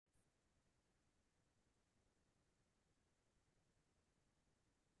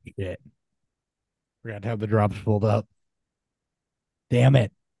Shit. Forgot to have the drops pulled up. Damn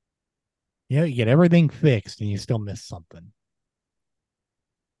it. You get everything fixed and you still miss something.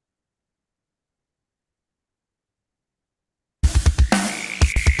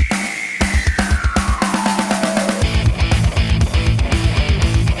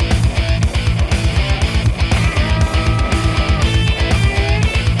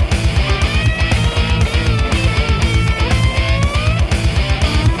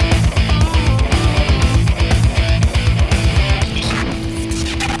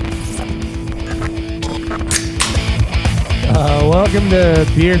 Welcome to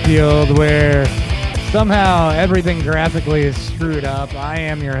Beerfield, where somehow everything graphically is screwed up. I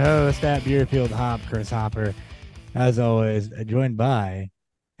am your host at Beerfield Hop, Chris Hopper, as always, joined by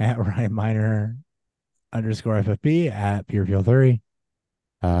at Ryan Miner underscore FFP at Beerfield 3.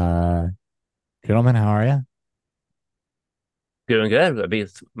 Gentlemen, how are you? Doing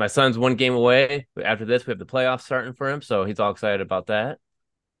good. My son's one game away. After this, we have the playoffs starting for him, so he's all excited about that.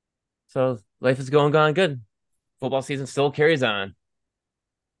 So life is going good. Football season still carries on.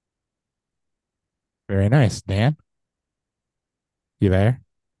 Very nice. Dan, you there?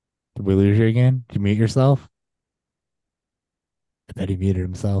 Did we lose you again? Did you mute yourself? I bet he muted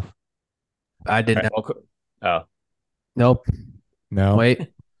himself. I did All right, not. oh, Nope. No, Wait. you're,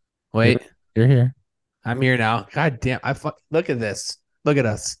 Wait. you're here. I'm here now. God damn. Look at this. Look at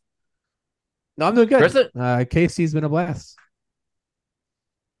us. No, I'm doing good. Chris, KC's been a blast.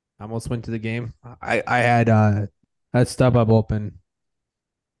 I almost went to the game. I had StubHub open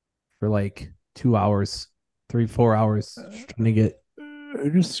for like 2 hours, 3-4 hours trying to get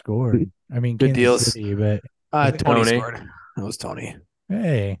Who just scored? I mean, good Kansas deals. City, but Tony Tony, scored. That was Tony.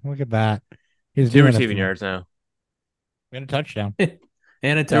 hey, look at that. He's two doing a receiving thing. yards now. We had a touchdown.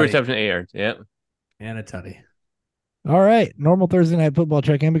 And a Two tutty. reception, 8 yards. Yep. And a tutty. All right. Normal Thursday night football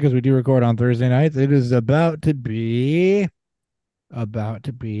check in because we do record on Thursday nights. It is about to be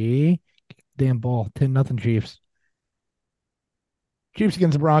damn ball. 10-0 Chiefs. Chiefs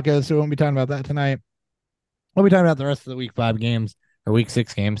against the Broncos. So we won't be talking about that tonight. We'll be talking about the rest of the week 5 games or week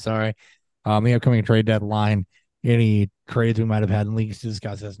 6 games. Sorry. The upcoming trade deadline, any trades we might have had in leagues to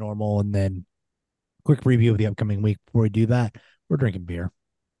discuss as normal, and then quick preview of the upcoming week. Before we do that, we're drinking beer.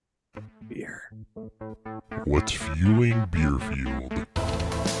 What's fueling Beerfield?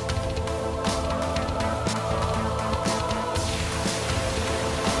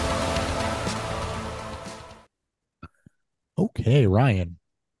 Okay, Ryan,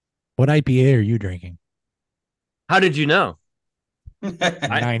 what IPA are you drinking? How did you know?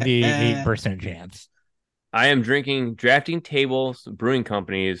 98% chance. I am drinking Drafting Tables Brewing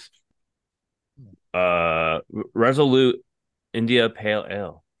Company's Resolute India Pale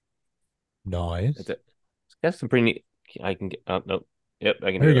Ale. Nice. It's got some pretty neat. I can get. Oh no. Yep,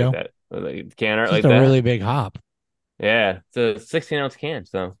 I can There do you it go. like that. Like can art It's like just a that. really big hop. Yeah, it's a 16-ounce can.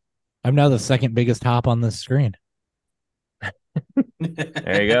 So I'm now the second biggest hop on this screen.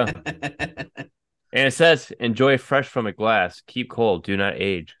 there you go. And it says, "Enjoy fresh from a glass. Keep cold. Do not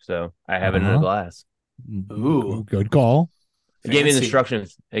age." So I have it in a Uh-huh. glass. Ooh. Good call. It gave me the Fancy.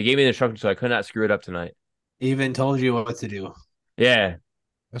 instructions. It gave me the instructions, so I could not screw it up tonight. Even told you what to do. Yeah,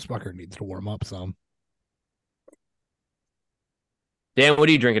 This fucker needs to warm up some. Dan, what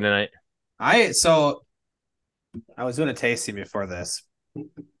are you drinking tonight? I was doing a tasting before this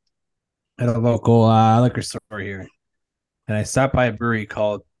at a local liquor store here, and I stopped by a brewery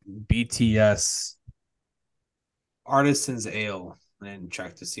called BTS Artisans Ale and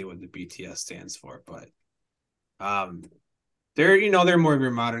checked to see what the BTS stands for. But they're more of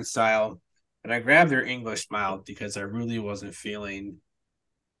your modern style, and I grabbed their English mild because I really wasn't feeling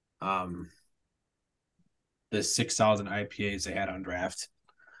the 6,000 IPAs they had on draft.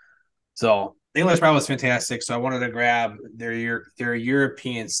 So the English mild was fantastic. So I wanted to grab their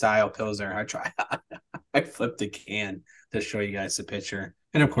European style pilsner. I flipped the can to show you guys the picture,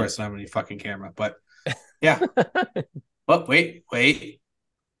 and of course, I don't have any fucking camera. But yeah. Oh, wait.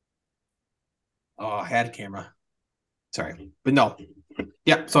 Oh, I had a camera. Sorry, but no.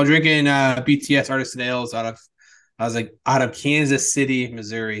 Yeah, so I'm drinking BTS Artisan Ales out of Kansas City,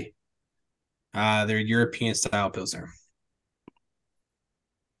 Missouri. Their European style pilsner.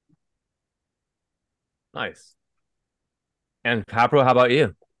 Nice. And Copro, how about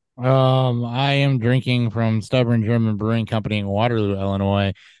you? I am drinking from Stubborn German Brewing Company in Waterloo,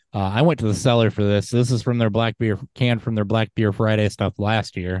 Illinois. I went to the cellar for this. This is from their black beer can from their Black Beer Friday stuff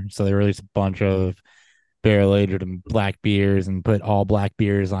last year. So they released a bunch of barrel aged and black beers and put all black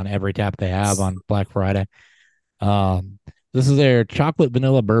beers on every tap they have on Black Friday. This is their chocolate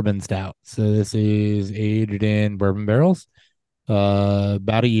vanilla bourbon stout. So this is aged in bourbon barrels.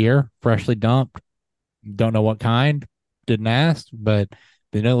 About a year, freshly dumped. Don't know what kind. Didn't ask, but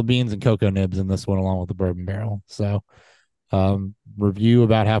vanilla beans and cocoa nibs in this one, along with the bourbon barrel. So, review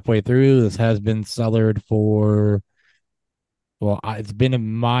about halfway through. This has been cellared for, well, it's been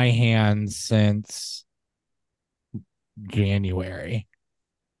in my hands since January.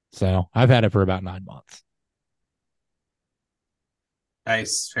 So I've had it for about 9 months.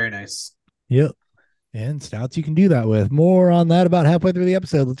 Nice, very nice. Yep. And stouts you can do that with. More on that about halfway through the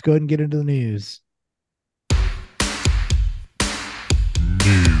episode. Let's go ahead and get into the news.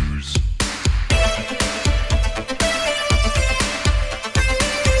 News.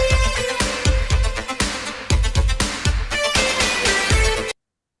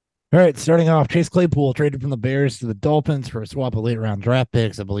 All right, starting off, Chase Claypool traded from the Bears to the Dolphins for a swap of late round draft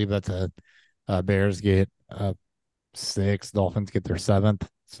picks. I believe that's Bears get 6, Dolphins get their 7th.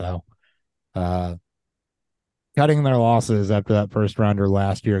 So, cutting their losses after that first rounder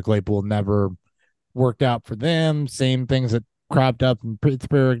last year. Claypool never worked out for them. Same things that cropped up in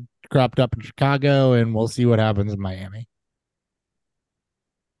Pittsburgh, cropped up in Chicago, and we'll see what happens in Miami.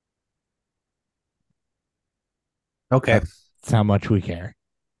 Okay. That's how much we care.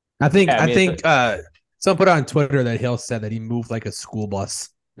 I think Yeah, I mean, someone put on Twitter that Hill said that he moved like a school bus.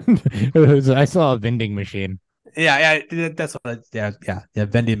 I saw a vending machine. Yeah, that's what. Yeah,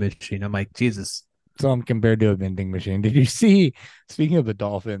 vending machine. I'm like, Jesus. So I'm compared to a vending machine. Did you see? Speaking of the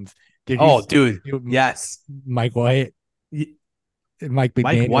Dolphins, did you? Oh, see dude. Yes. Mike White, Mike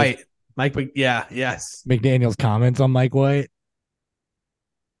McDaniel, Mike White. Yeah, yes. McDaniel's comments on Mike White.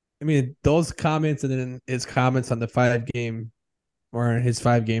 I mean, those comments and then his comments on the 5-game or his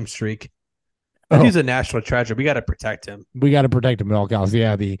 5-game streak. Oh. He's a national treasure. We got to protect him. We got to protect him at all costs.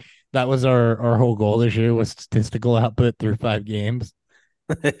 Yeah, that was our whole goal this year was statistical output through 5 games,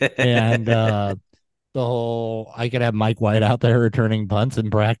 and the whole I could have Mike White out there returning punts in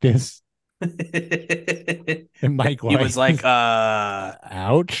practice, and Mike White he was like,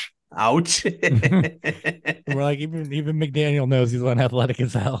 ouch. We're like even McDaniel knows he's unathletic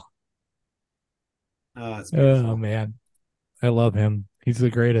as hell. Oh, that's beautiful. Oh man, I love him. He's the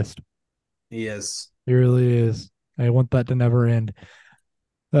greatest. He is. He really is. I want that to never end.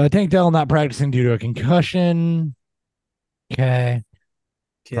 Tank Dell not practicing due to a concussion. Okay.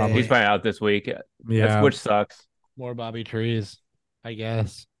 he's probably out this week. Yeah. Which sucks. More Bobby Trees, I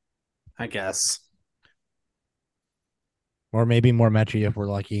guess. Or maybe more Mechie if we're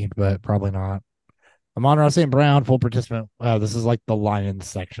lucky, but probably not. Amon-Ra St. Brown, full participant. This is like the Lions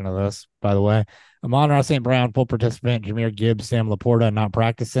section of this, by the way. Amon-Ra St. Brown, full participant. Jameer Gibbs, Sam Laporta not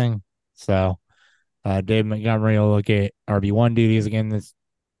practicing. So Dave Montgomery will look at RB1 duties again this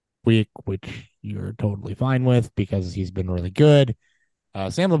week, which you're totally fine with because he's been really good.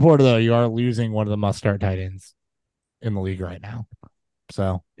 Sam Laporta, though, you are losing one of the must-start tight ends in the league right now.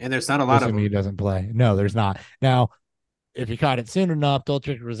 So, and there's not a lot of them. He doesn't play. No, there's not. Now, if you caught it soon enough,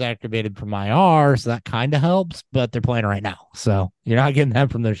 Dolchik was activated from IR, so that kind of helps, but they're playing right now. So you're not getting them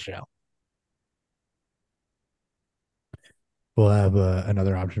from this show. We'll have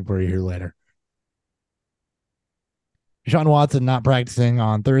another option for you here later. Deshaun Watson not practicing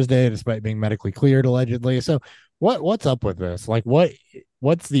on Thursday despite being medically cleared, allegedly. So what's up with this? Like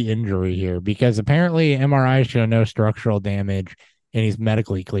what's the injury here? Because apparently MRIs show no structural damage and he's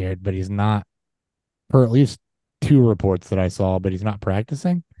medically cleared, but he's not, per at least 2 reports that I saw, but he's not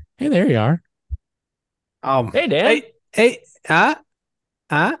practicing. Hey, there you are. Hey, Dan. Yeah.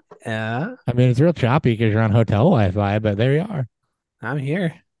 I mean, it's real choppy because you're on hotel Wi-Fi, but there you are. I'm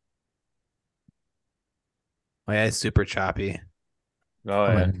here. Oh, yeah, it's super choppy. Oh,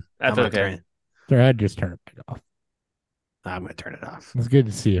 yeah. That's okay. I'd just turn it off. I'm going to turn it off. It's good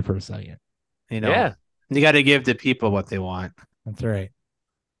to see you for a second. Yeah. You got to give the people what they want. That's right.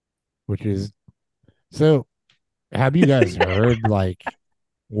 Which is, so have you guys heard like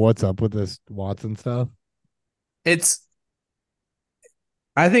what's up with this Watson stuff?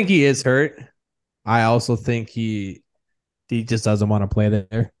 I think he is hurt. I also think he just doesn't want to play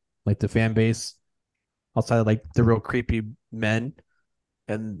there. Like the fan base outside of like the real creepy men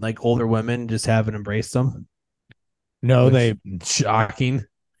and like older women just haven't embraced him. No, shocking.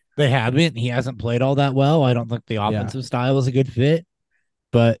 They haven't. He hasn't played all that well. I don't think the offensive style is a good fit,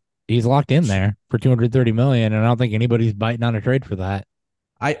 but he's locked in there for $230 million, and I don't think anybody's biting on a trade for that.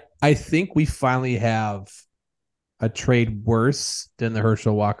 I think we finally have a trade worse than the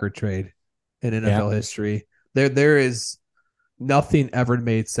Herschel Walker trade in NFL history. There is nothing ever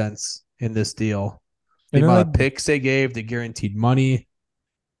made sense in this deal. The amount of picks they gave, the guaranteed money.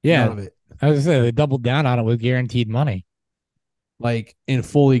 Yeah. None of it. As I said, they doubled down on it with guaranteed money. Like in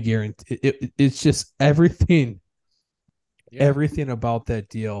fully guaranteed. It's just everything everything about that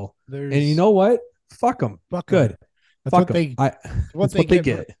deal. There's, And you know what? Fuck them. fuck 'em. Good. That's Fuck what they. them. That's what they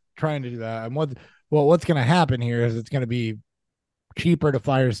get. for trying to do that. And what's going to happen here is it's going to be cheaper to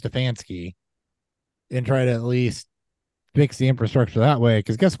fire Stefanski and try to at least fix the infrastructure that way.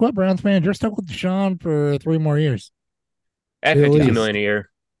 Because guess what, Browns fans, you're stuck with Deshaun for 3 more years. At At 52 least. million a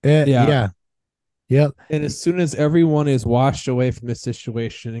year. Yeah. Yep. And as soon as everyone is washed away from this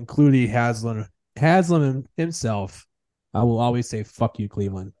situation, including Haslam himself, I will always say, fuck you,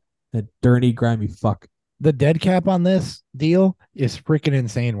 Cleveland. That dirty, grimy fuck. The dead cap on this deal is freaking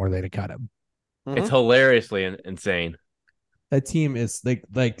insane where they'd have cut him. It's hilariously insane. That team is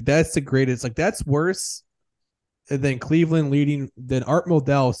like that's the greatest. Like that's worse than Cleveland than Art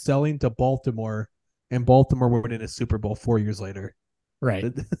Modell selling to Baltimore and Baltimore winning a Super Bowl 4 years later. Right.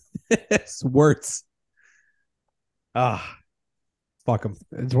 It's worse. Fuck them.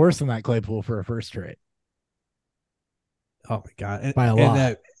 It's worse than that Claypool for a first trade. Oh my god! By a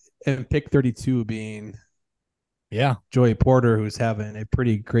lot. And pick 32 being Joey Porter, who's having a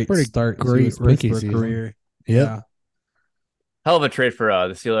pretty great start to his rookie Pittsburgh career. Yeah. Hell of a trade for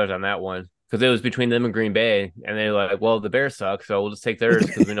the Steelers on that one, because it was between them and Green Bay, and they're like, well, the Bears suck, so we'll just take theirs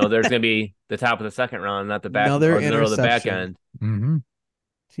because we know there's going to be the top of the second round, not the back or the middle of the back end. Mm-hmm.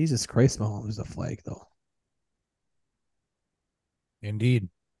 Jesus Christ, Mahomes, a flag though. Indeed.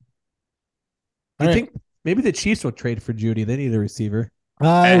 I think maybe the Chiefs will trade for Judy. They need a receiver.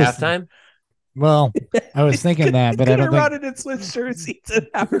 At halftime? Well, I was thinking that, but I don't think it in split jerseys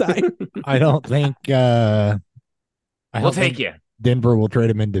at halftime. I don't think We'll take you. Denver will trade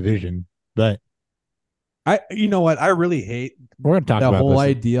him in division, but you know what? I really hate we're gonna talk that about whole this.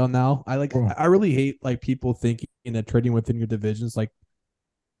 idea now. I really hate like people thinking that trading within your divisions like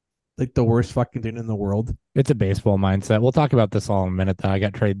the worst fucking thing in the world. It's a baseball mindset. We'll talk about this all in a minute, though. I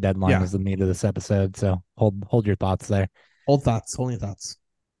got trade deadline as the meat of this episode, so hold your thoughts there. Hold your thoughts.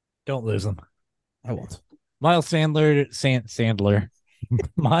 Don't lose them. I won't. Miles Sandler,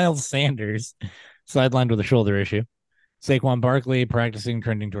 Miles Sanders, sidelined with a shoulder issue. Saquon Barkley practicing,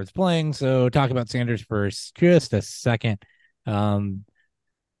 trending towards playing. So talk about Sanders for just a second.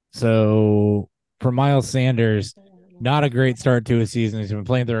 So for Miles Sanders, not a great start to his season. He's been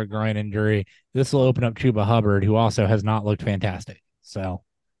playing through a groin injury. This will open up Chuba Hubbard, who also has not looked fantastic. So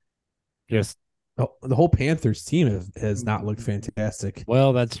just the whole Panthers team has not looked fantastic.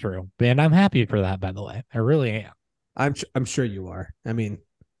 Well, that's true. And I'm happy for that, by the way. I really am. I'm sure you are. I mean,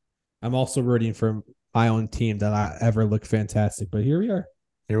 I'm also rooting for my own team that I ever look fantastic, but here we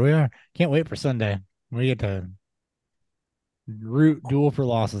are. Can't wait for Sunday. We get to root duel for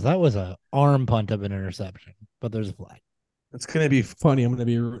losses. That was a arm punt of an interception, but there's a flag. It's going to be funny. I'm going to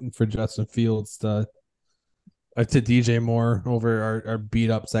be rooting for Justin Fields to DJ Moore over our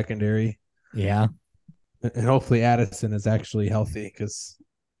beat up secondary. Yeah. And hopefully Addison is actually healthy because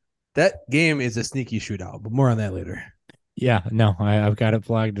that game is a sneaky shootout, but more on that later. Yeah, no, I've got it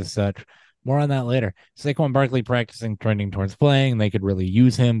flagged as such. More on that later. Saquon Barkley practicing, trending towards playing. They could really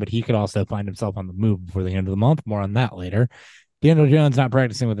use him, but he could also find himself on the move before the end of the month. More on that later. Daniel Jones not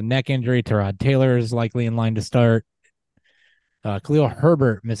practicing with a neck injury. Tyrod Taylor is likely in line to start. Khalil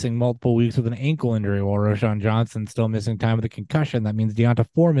Herbert missing multiple weeks with an ankle injury, while Roschon Johnson still missing time with a concussion. That means Deonta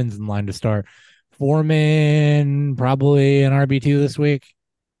Foreman's in line to start. Foreman probably an RB2 this week.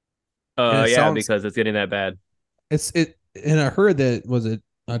 Because it's getting that bad. And I heard that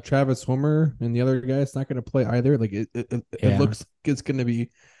Travis Homer and the other guy's not going to play either. Like it looks like it's going to be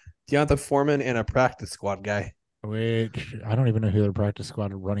Deonta Foreman and a practice squad guy. Which I don't even know who their practice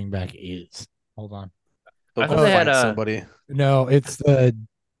squad running back is. Hold on. I thought they had somebody. No, it's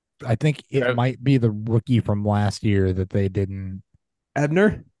I think it might be the rookie from last year that they didn't.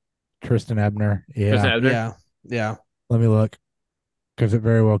 Ebner? Tristan Ebner. Yeah. Tristan Ebner? Yeah. Let me look. Because it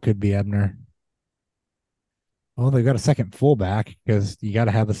very well could be Ebner. Well, they've got a second fullback because you got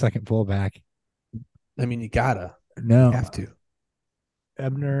to have a second fullback. I mean, you gotta. No. You have to.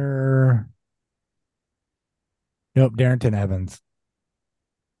 Ebner. Nope, Darrington Evans.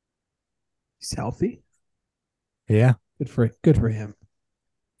 He's healthy. Yeah. Good for him.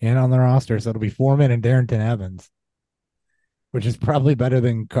 And on the roster, so it'll be Foreman and Darrington Evans, which is probably better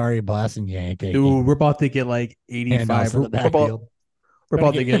than Kari Blasingame. Dude, we're about to get like 85. We're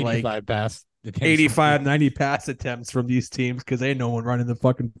about to get like 85, 90 pass attempts from these teams because ain't no one running the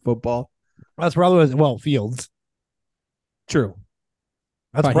fucking football. That's probably Fields. True.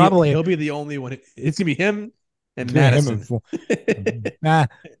 That's probably he'll be the only one. It's gonna be him and Madison.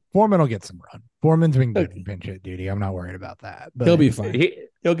 Foreman will get some run. Foreman's been good in pinch hit duty. I'm not worried about that. But he'll be fine.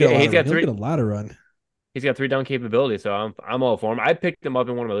 He'll get a lot of run. He's got 3 down capability, so I'm all for him. I picked him up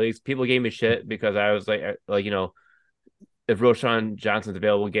in one of my leagues. People gave me shit because I was like if Roshan Johnson's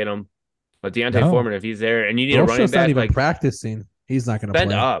available, get him. But Deontay No. Foreman, if he's there, and you need a running Roshan's not back, even like practicing. He's not going to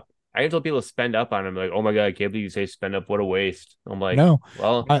spend play. up. I told people to spend up on him. Like, oh my god, I can't believe you say spend up. What a waste. I'm like, No.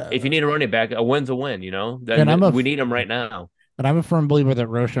 well, if you need a running back, a win's a win. And Then we need him right now. But I'm a firm believer that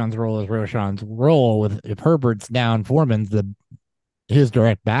Roshan's role is Roshan's role. With if Herbert's down, Foreman's his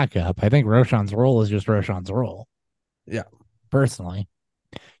direct backup. I think Roshan's role is just Roshan's role. Yeah. Personally,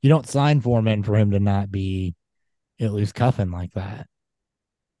 you don't sign Foreman for him to not be at least cuffing like that.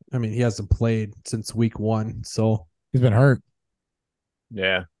 I mean, he hasn't played since week 1, so He's been hurt.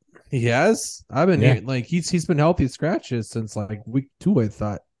 Yeah. he has. I've been Yeah. hearing, like he's been healthy scratches since like week 2. I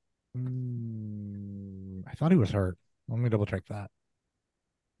thought. I thought he was hurt. Let me double check that.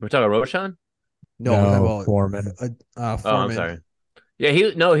 We're talking Roshan? No, we're talking about Foreman. Foreman. Oh, I'm sorry. Yeah,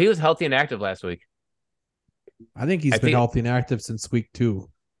 he was healthy and active last week. I think he's I been think- healthy and active since week 2.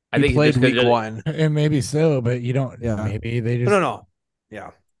 I He think played just 'cause week 1. And maybe so, but you don't. Yeah. Maybe they just No.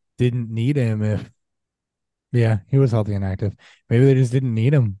 Yeah. didn't need him. Yeah, he was healthy and active. Maybe they just didn't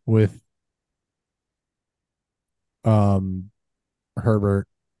need him with Herbert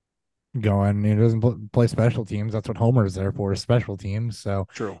going. He doesn't play special teams. That's what Homer's there for, is special teams. So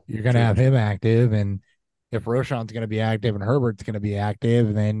True. you're going to have him active, and if Roshan's going to be active and Herbert's going to be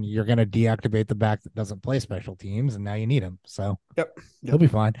active, then you're going to deactivate the back that doesn't play special teams, and now you need him. So Yep. he'll be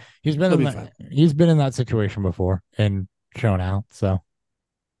fine. He's been in that situation before and shown out. So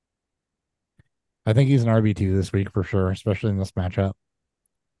I think he's an RB2 this week for sure, especially in this matchup.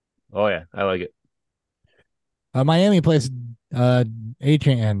 Oh yeah, I like it. Miami plays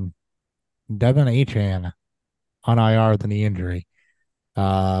Achane, Devin Achane on IR with a knee injury.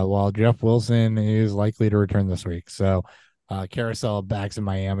 While Jeff Wilson is likely to return this week. So Carousel backs in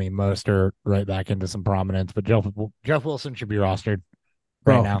Miami, Mostert right back into some prominence, but Jeff Wilson should be rostered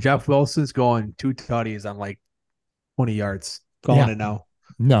right now. Jeff Wilson's going 2 tutties on like 20 yards. Calling it now.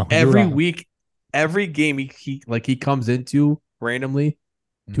 No, Every week, every game he comes into randomly,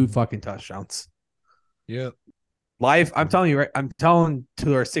 2 fucking touchdowns. Yep. Live, I'm telling you, right? I'm telling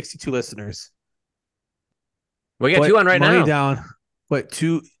to our 62 listeners. We got 2 on right money now. down. Put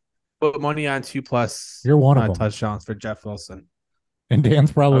money on 2+ You're one of them. touchdowns for Jeff Wilson. And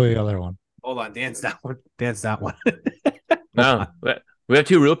Dan's probably the other one. Hold on, Dan's that one. Dan's that one. No, we have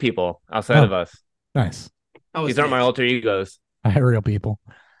 2 real people outside of us. Nice. These aren't my alter egos. I have real people.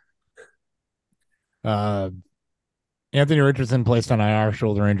 Anthony Richardson placed on IR,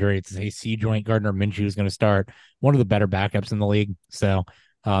 shoulder injury. It's a C joint. Gardner Minshew is going to start, one of the better backups in the league. So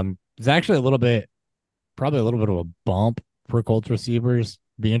it's actually probably a little bit of a bump for Colts receivers.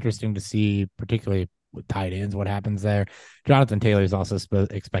 Be interesting to see, particularly with tight ends, what happens there. Jonathan Taylor is also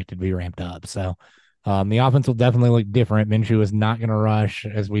expected to be ramped up. So the offense will definitely look different. Minshew is not going to rush,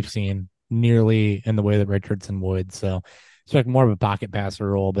 as we've seen, nearly in the way that Richardson would. So expect more of a pocket passer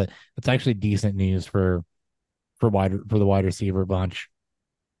role, but it's actually decent news for the wide receiver bunch.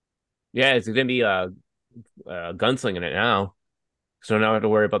 Yeah, it's going to be gunslinging it now. So now I have to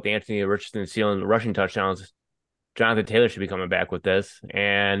worry about the Anthony Richardson stealing rushing touchdowns. Jonathan Taylor should be coming back with this,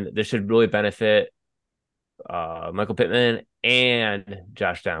 and this should really benefit Michael Pittman and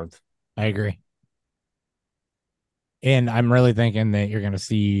Josh Downs. I agree. And I'm really thinking that you're going to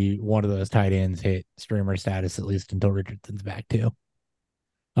see one of those tight ends hit streamer status, at least until Richardson's back too.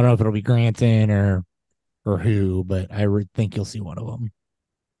 I don't know if it'll be Granton or who, but I think you'll see one of them.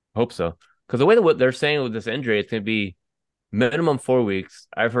 Hope so. Because the way that what they're saying with this injury, it's going to be minimum 4 weeks.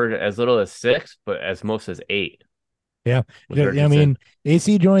 I've heard as little as 6, but as most as 8. Yeah. I mean,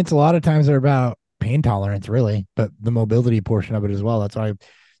 AC joints a lot of times are about pain tolerance, really, but the mobility portion of it as well. That's why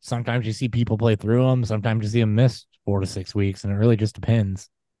sometimes you see people play through them. Sometimes you see them miss 4 to 6 weeks, and it really just depends.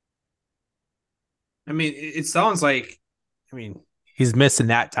 I mean, it sounds like, he's missing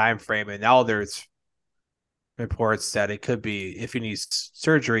that time frame, and now there's reports that it could be, if he needs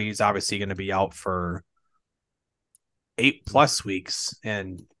surgery, he's obviously going to be out for 8+ weeks,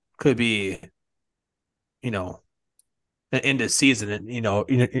 and could be, the end of season. And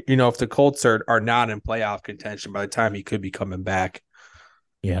if the Colts are not in playoff contention by the time he could be coming back,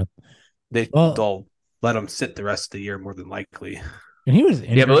 yeah, they'll let him sit the rest of the year more than likely. And he was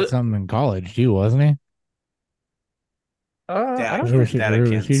injured something in college too, wasn't he? I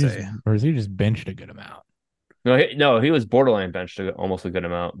can't say. Or is he just benched a good amount? No, he was borderline benched almost a good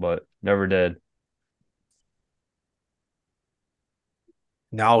amount, but never did.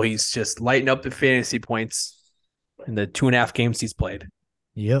 Now he's just lighting up the fantasy points in the 2.5 games he's played.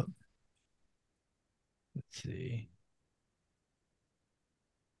 Yep. Let's see.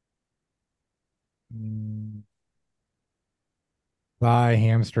 Thigh,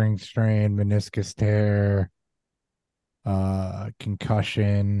 hamstring strain, meniscus tear.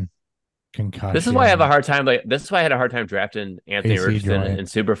 concussion. This is why I have a hard time. This is why I had a hard time drafting Anthony AC Richardson joint. in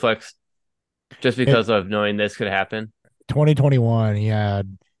Superflex, just because of knowing this could happen. 2021, he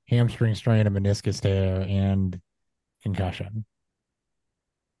had hamstring strain, a meniscus tear, and concussion.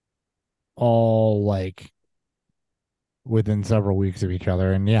 All like within several weeks of each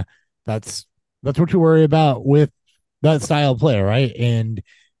other. And yeah, that's what you worry about with that style of player, right? And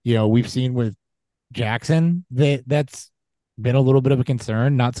we've seen with Jackson that's been a little bit of a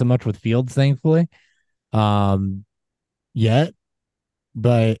concern, not so much with Fields, thankfully, yet.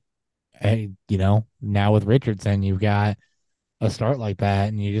 But hey, now with Richardson, you've got a start like that,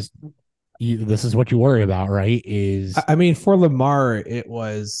 and this is what you worry about, right? I mean, for Lamar, it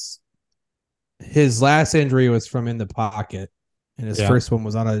was his last injury was from in the pocket, and his first one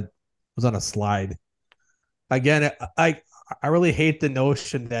was on a slide. Again, I really hate the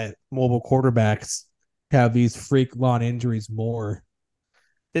notion that mobile quarterbacks have these freak lawn injuries more.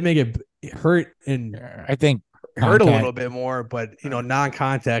 They make it hurt and I think hurt a little bit more, but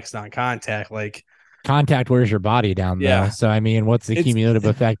non-contact's non-contact. Like contact wears your body down, though. Yeah. So I mean, what's the cumulative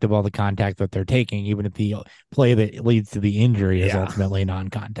effect of all the contact that they're taking, even if the play that leads to the injury is ultimately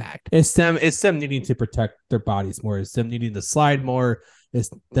non-contact? It's them needing to protect their bodies more. It's them needing to slide more. It's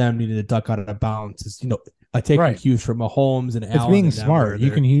them needing to duck out of bounds. It's taking cues from Mahomes and Allen. It's being smart.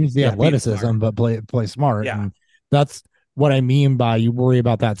 You can use the athleticism, but play smart. Yeah. And that's what I mean by you worry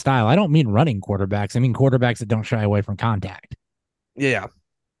about that style. I don't mean running quarterbacks. I mean quarterbacks that don't shy away from contact. Yeah.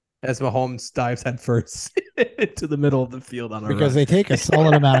 As Mahomes dives head first to the middle of the field on a because run. they take a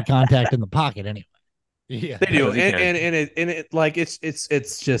solid amount of contact in the pocket anyway. Yeah, they do,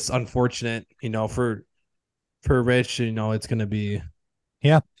 it's just unfortunate, for Rich. It's going to be.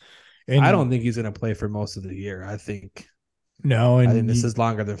 Yeah, and I don't think he's going to play for most of the year. I think I think this is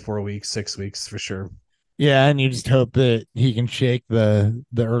longer than 4 weeks, 6 weeks for sure. Yeah, and you just hope that he can shake the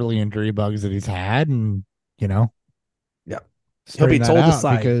early injury bugs that he's had, and Yeah. He'll be told to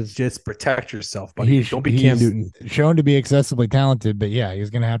slide because just protect yourself, buddy. Don't be Cam Newton. Shown to be excessively talented, but yeah, he's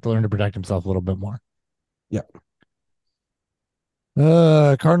going to have to learn to protect himself a little bit more. Yep.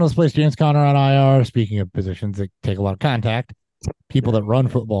 Cardinals placed James Conner on IR. Speaking of positions that take a lot of contact, people that run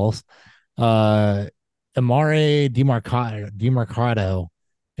footballs. Amare DeMarcado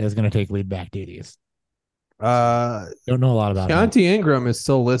is going to take lead back duties. Don't know a lot about Keontae Ingram is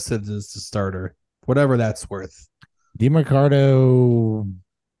still listed as the starter, whatever that's worth. DeMarcado.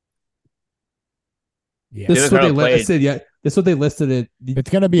 Yeah, this is what they listed. Yeah, this is what they listed it.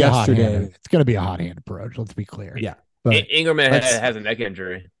 It's going to be yesterday. It's going to be a hot hand approach. Let's be clear. Yeah, but Ingram has a neck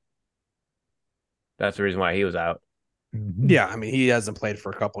injury. That's the reason why he was out. Mm-hmm. Yeah, I mean he hasn't played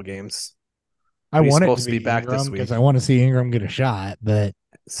for a couple games. I want it to be back this week because I want to see Ingram get a shot. But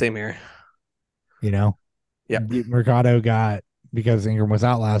same here. Yeah, Mercado got, because Ingram was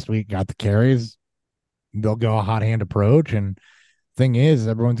out last week, got the carries. They'll go a hot hand approach, and thing is,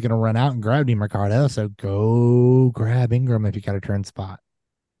 everyone's going to run out and grab DeMarcado. So go grab Ingram if you got a turn spot.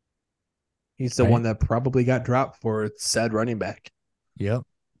 He's the one that probably got dropped for said running back. Yep,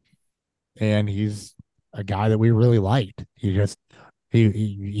 and he's a guy that we really liked. He was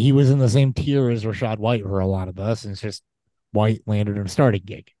in the same tier as Rachaad White for a lot of us, and it's just White landed in a starting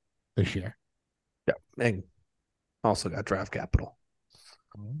gig this year. Yeah, and also got draft capital.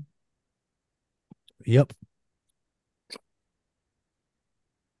 Yep.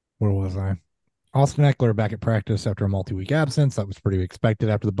 Where was I? Austin Eckler back at practice after a multi-week absence. That was pretty expected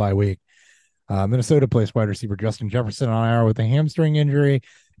after the bye week. Minnesota placed wide receiver Justin Jefferson on IR with a hamstring injury.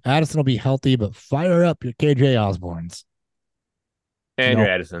 Addison will be healthy, but fire up your KJ Osborns. And your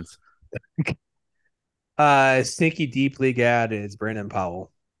Addisons. Sneaky deep league ad is Brandon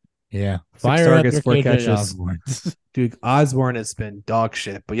Powell. Yeah. Fire up your KJ Osborns. Dude, Osborne has been dog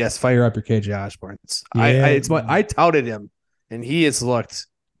shit, but yes, fire up your KJ Osborns. Yeah. I touted him, and he has looked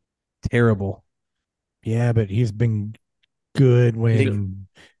terrible. Yeah, but he's been good when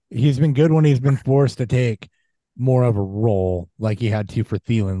he's been forced to take more of a role like he had to for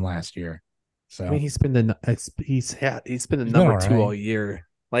Thielen last year. So I mean, he's been the number two all year.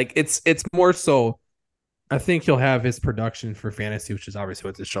 Like it's more so. I think he'll have his production for fantasy, which is obviously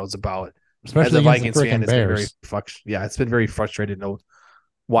what this show's about. Especially as a Vikings fan, it's been very frustrating to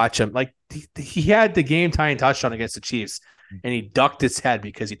watch him. Like he had the game tying touchdown against the Chiefs, and he ducked his head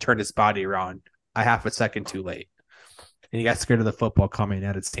because he turned his body around a half a second too late, and he got scared of the football coming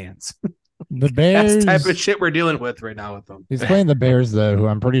at his stance. The Bears, that's the type of shit we're dealing with right now with them. He's playing the Bears though, who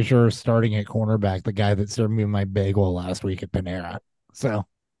I'm pretty sure is starting at cornerback, the guy that served me my bagel last week at Panera. So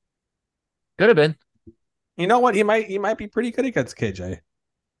could have been. You know what? He might be pretty good against KJ.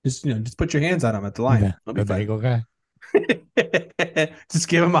 Just put your hands on him at the line. The bagel guy. Just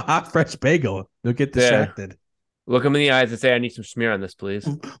give him a hot, fresh bagel. They'll get distracted. Look him in the eyes and say, "I need some smear on this, please."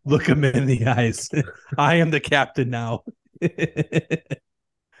 Look him in the eyes. I am the captain now.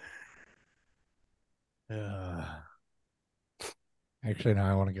 Actually, no,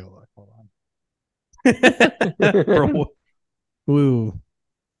 I want to go look. Hold on. Bro. Who?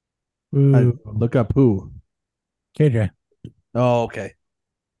 Look up who. KJ, Oh, okay.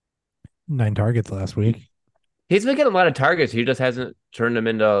 9 targets last week. He's been getting a lot of targets. He just hasn't turned them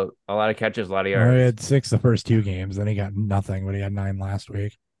into a lot of catches, a lot of He yards. had 6 the first 2 games, then he got nothing, but he had 9 last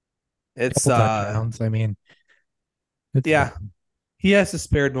week. It's Couple touchdowns. I mean, it's yeah. He has his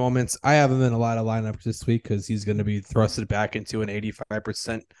spared moments. I have him in a lot of lineups this week because he's going to be thrusted back into an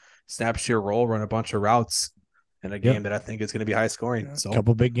 85% snap share role, run a bunch of routes in a game that I think is going to be high scoring. So a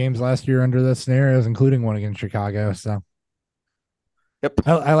couple big games last year under the scenarios, including one against Chicago. So, yep,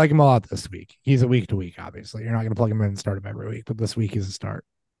 I like him a lot this week. He's a week to week, obviously. You're not going to plug him in and start him every week, but this week is a start.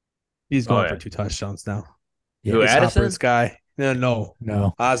 He's going for 2 touchdowns now. Yeah, who, Addison? Hopper's guy. No.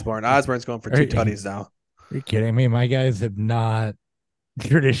 Osborne. Osborne's going for 2 tutties now. Are you kidding me? My guys have not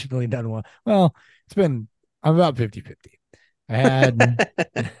traditionally done well. Well, I'm about 50-50.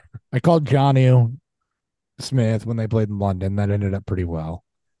 I called Jonnu Smith when they played in London. That ended up pretty well.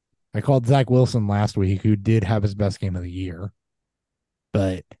 I called Zach Wilson last week, who did have his best game of the year,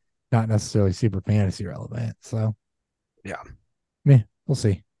 but not necessarily super fantasy relevant. So, yeah, we'll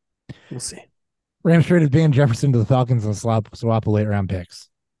see. We'll see. Rams traded Van Jefferson to the Falcons and swap a late round picks.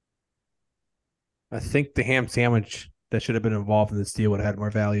 I think the ham sandwich that should have been involved in this deal would have had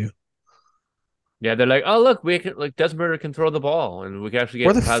more value. Yeah, they're like, oh look, we can Desmond can throw the ball and we can actually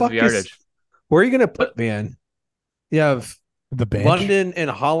get positive yardage. Where are you going to put Van? You have the bench. London and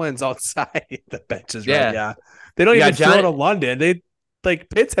Hollins outside. The bench is right. Yeah, they don't even throw to London. They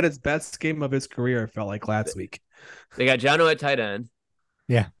Pitts had his best game of his career. It felt like last week. They got Jonnu at tight end.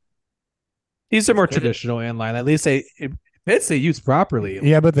 Yeah, he's a more traditional end line. At least Pitts they use properly.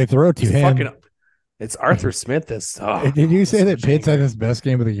 Yeah, but they throw to him. It's Arthur Smith. Did you say that Pitts had his best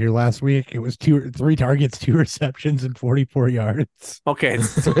game of the year last week? It was 3 targets, 2 receptions, and 44 yards. Okay.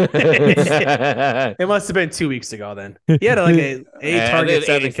 It must have been 2 weeks ago then. He had like a 8 target,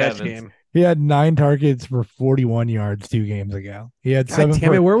 7 catch game. He had 9 targets for 41 yards 2 games ago. He had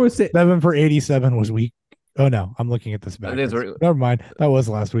 7 where was it? 7 for 87 was week. Oh no, I'm looking at this back. Never mind. That was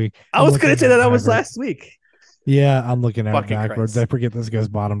last week. I was going to say that was last week. Yeah, I'm looking at it backwards. Christ. I forget this goes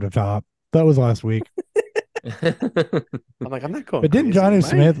bottom to top. That was last week. I'm like, I'm not going. But didn't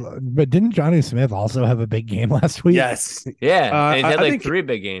Jonnu Smith also have a big game last week? Yes. Yeah. And he had 3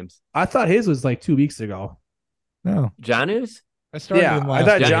 big games. I thought his was like 2 weeks ago. No. Jonnu's? I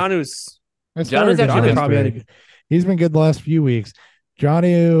thought Jonnu's. Jonnu's probably had he's been good the last few weeks.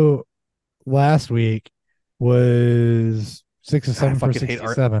 Jonnu last week was 6 or 7 for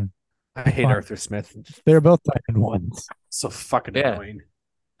 67. I hate Arthur Smith. They're both tight end ones. So fucking annoying.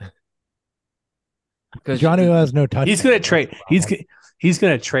 Jonnu has no touchdowns. He's gonna trade. He's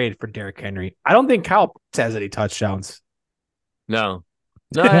gonna trade for Derrick Henry. I don't think Kyle Pitts has any touchdowns. No,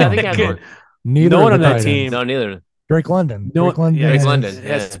 I think he has one. Neither. No one on that team. No, neither. Drake London. Drake London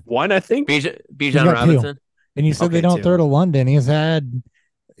has one, I think. Bijan Robinson. 2. And you said they don't throw to London. He's had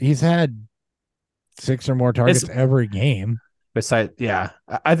 6 or more targets every game. Besides,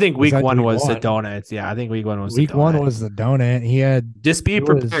 I think week 1 was the donut. Yeah, I think week 1 was week 1 was the donut. He had just be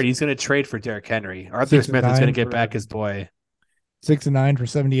prepared. He's going to trade for Derrick Henry. Arthur Smith is going to get back his boy. 6 and 9 for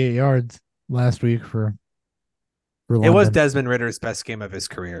 78 yards last week for London. It was Desmond Ritter's best game of his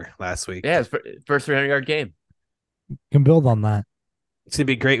career last week. Yeah, his first 300-yard game. Can build on that. It's going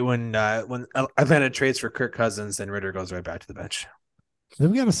to be great when Atlanta trades for Kirk Cousins and Ritter goes right back to the bench.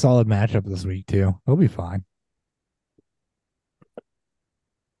 They've got a solid matchup this week too. They'll be fine.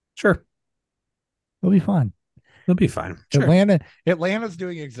 Sure. They'll be fine. They'll be fine. Sure. Atlanta's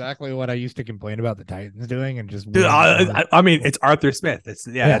doing exactly what I used to complain about the Titans doing, and just I mean, it's Arthur Smith.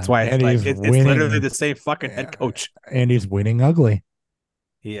 That's why it's literally the same fucking head coach. And he's winning ugly.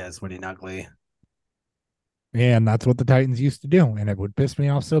 He is winning ugly. And that's what the Titans used to do, and it would piss me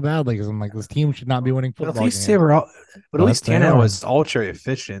off so badly because I'm like, this team should not be winning football. But at least Tannehill was ultra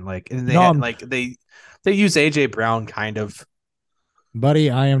efficient. They use AJ Brown kind of. Buddy,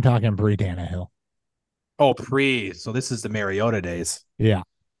 I am talking pre-Tannehill. Oh, so this is the Mariota days. Yeah.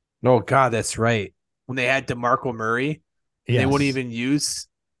 Oh, God, that's right. When they had DeMarco Murray, they wouldn't even use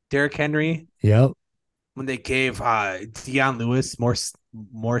Derrick Henry. Yep. When they gave Deion Lewis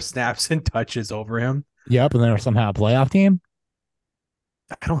more snaps and touches over him. Yep, and they were somehow a playoff team?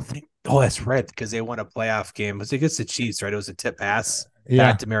 I don't think. Oh, that's right, because they won a playoff game. It was against the Chiefs, right? It was a tip pass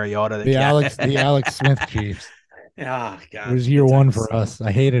back to Mariota. The Alex Smith Chiefs. Oh It God, was year good one times. for us.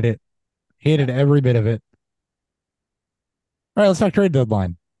 I hated it. Hated every bit of it. All right, let's talk trade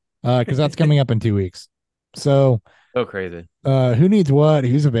deadline. Because that's coming up in 2 weeks. So So crazy. who needs what,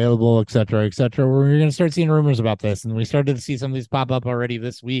 who's available, et cetera, et cetera. We're going to start seeing rumors about this. And we started to see some of these pop up already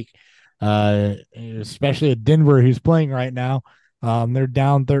this week, especially at Denver, who's playing right now. They're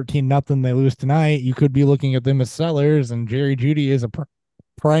down 13-0. They lose tonight. You could be looking at them as sellers, and Jerry Jeudy is a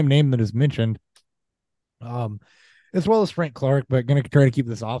prime name that is mentioned, as well as Frank Clark, but going to try to keep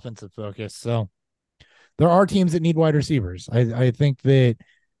this offensive focus. So there are teams that need wide receivers. I think that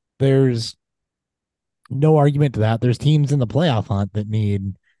there's no argument to that. There's teams in the playoff hunt that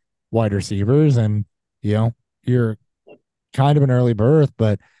need wide receivers, and you're kind of an early berth,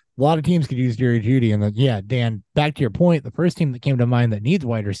 but a lot of teams could use Jerry Jeudy. And yeah, Dan, back to your point, the first team that came to mind that needs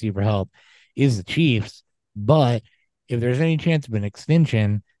wide receiver help is the Chiefs. But if there's any chance of an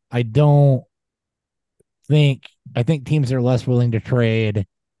extension, I don't think I think teams are less willing to trade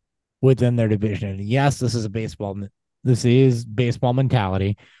within their division. Yes, this is baseball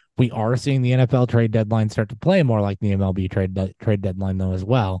mentality. We are seeing the NFL trade deadline start to play more like the MLB trade deadline though as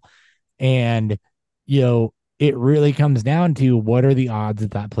well. And it really comes down to what are the odds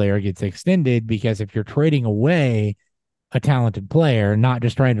that player gets extended, because if you're trading away a talented player, not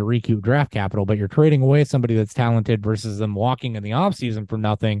just trying to recoup draft capital, but you're trading away somebody that's talented versus them walking in the offseason for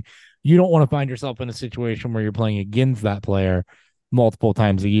nothing, you don't want to find yourself in a situation where you're playing against that player multiple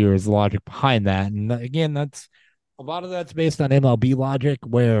times a year is the logic behind that. And again, that's a lot of that's based on MLB logic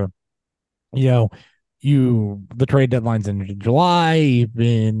where, the trade deadline's in July,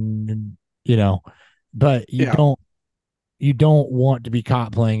 even, but you don't want to be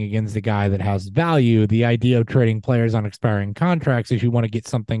caught playing against a guy that has value. The idea of trading players on expiring contracts is you want to get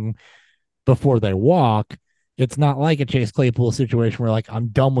something before they walk. It's not like a Chase Claypool situation where I'm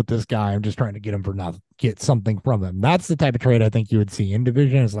done with this guy. I'm just trying to get him for nothing, get something from him. That's the type of trade I think you would see in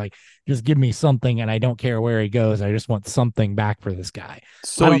division is just give me something and I don't care where he goes. I just want something back for this guy.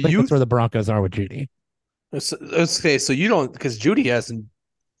 So I don't think that's where the Broncos are with Jeudy. Okay, so you don't, because Jeudy hasn't,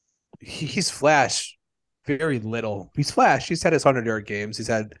 he's flashed very little. He's flashed. He's had his 100-yard games. He's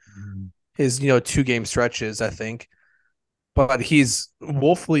had his 2-game stretches, I think. But he's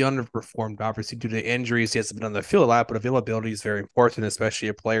woefully underperformed, obviously, due to injuries. He hasn't been on the field a lot, but availability is very important, especially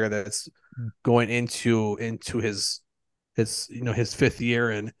a player that's going into his fifth year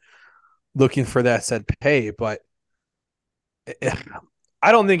and looking for that said pay. But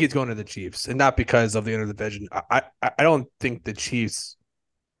I don't think he's going to the Chiefs, and not because of the interdivision. I don't think the Chiefs,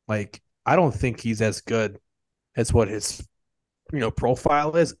 I don't think he's as good as what his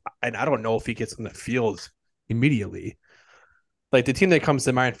profile is, and I don't know if he gets on the field immediately. The team that comes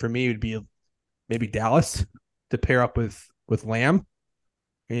to mind for me would be maybe Dallas to pair up with Lamb.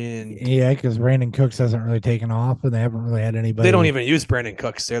 And yeah, because Brandon Cooks hasn't really taken off, and they haven't really had anybody. They don't even use Brandon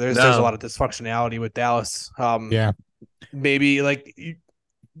Cooks there. There's a lot of dysfunctionality with Dallas. Yeah, maybe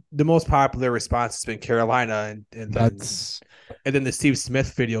the most popular response has been Carolina, and then the Steve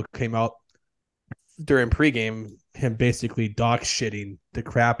Smith video came out during pregame, him basically dog shitting the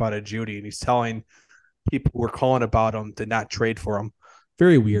crap out of Jeudy, and he's telling people who were calling about him to not trade for him.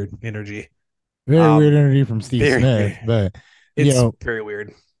 Very weird energy. Very weird energy from Steve Smith, but it's very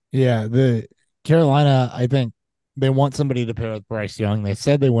weird. Yeah, the Carolina, I think they want somebody to pair with Bryce Young. They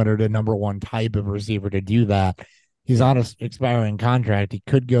said they wanted a number one type of receiver to do that. He's on an expiring contract. He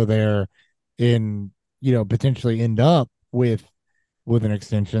could go there and potentially end up with an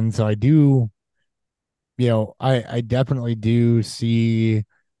extension. So I do, I definitely do see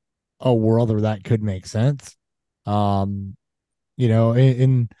a world where that could make sense. And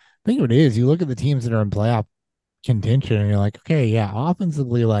I think what it is, you look at the teams that are in playoff contention and you're like, okay, yeah,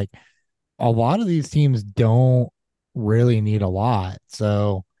 offensively, a lot of these teams don't really need a lot.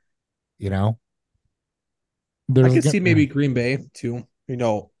 So, I could see maybe Green Bay too.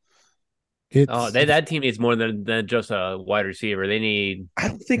 That team needs more than just a wide receiver. They need. I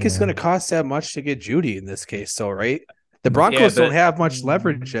don't think it's going to cost that much to get Jeudy in this case, though, right? The Broncos don't have much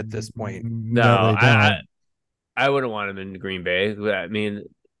leverage at this point. No, I wouldn't want him in Green Bay. I mean,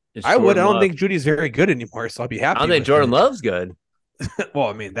 I would. I don't think Judy's very good anymore, so I'll be happy. I don't think Jordan Love's good. Well,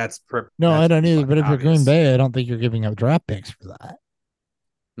 I mean, that's I don't either. But if you're Green Bay, I don't think you're giving up draft picks for that.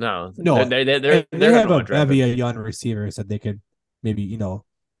 No, they have a bevy of young receivers that they could maybe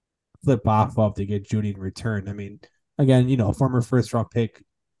flip off of to get Jeudy in return. I mean, again, former first round pick.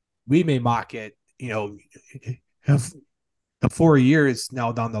 We may mock it, 4 years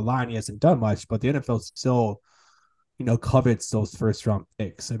now down the line, he hasn't done much, but the NFL still, covets those first round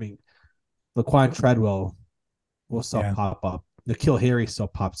picks. I mean, Laquan Treadwell will still pop up. N'Keal Harry still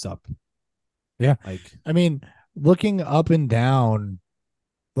pops up. Yeah. I mean, looking up and down,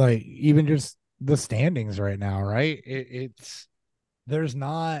 like even just the standings right now, right? It's there's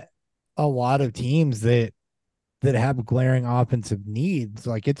not a lot of teams that have glaring offensive needs.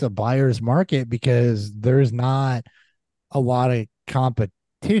 Like it's a buyer's market because there's not a lot of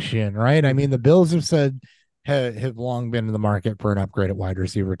competition, right? I mean, the Bills have said have long been in the market for an upgrade at wide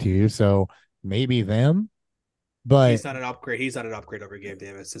receiver too, so maybe them. But He's not an upgrade. He's not an upgrade over Gabe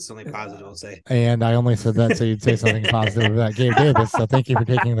Davis. It's only positive. I'll say. and I only said that so you'd say something positive about Gabe Davis. So thank you for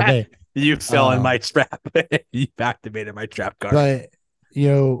taking the bait. You fell in my trap. You activated my trap card. But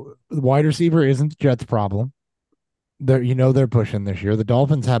the wide receiver isn't the Jets' problem. They're pushing this year. The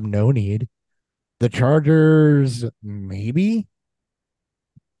Dolphins have no need. The Chargers maybe.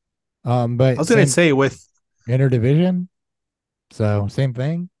 But I was gonna say with interdivision, so same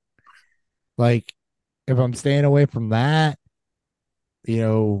thing. Like if I'm staying away from that,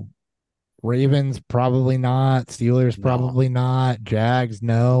 Ravens probably not, Steelers No. probably not, Jags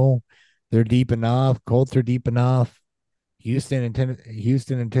no, they're deep enough. Colts are deep enough. Houston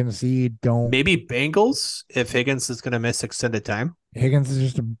and Tennessee don't. maybe Bengals if Higgins is gonna miss extended time. Higgins is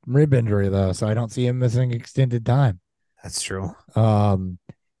just a rib injury though, so I don't see him missing extended time. That's true.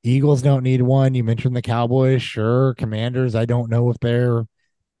 Eagles don't need one. You mentioned the Cowboys, sure. Commanders, I don't know if they're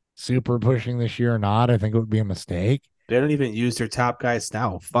super pushing this year or not. I think it would be a mistake. They don't even use their top guys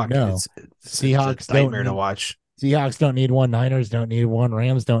now. Fuck. No. It's Seahawks a nightmare don't to watch. Seahawks don't need one. Niners don't need one.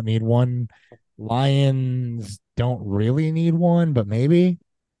 Rams don't need one. Lions don't really need one, but maybe.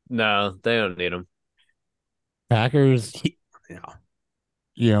 No, they don't need him. Packers,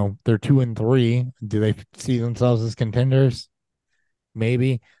 Yeah. They're 2-3. Do they see themselves as contenders?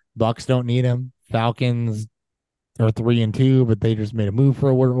 Maybe. Bucks don't need him. Falcons are 3-2, but they just made a move for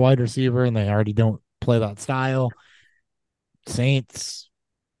a wide receiver and they already don't play that style. Saints,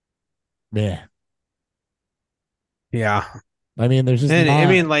 yeah. Yeah. I mean, there's just I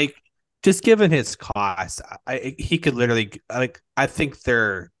mean, like, just given his cost, he could literally I think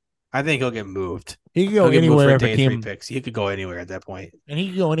he'll get moved. he could go anywhere for day team 3 picks. He could go anywhere at that point. and he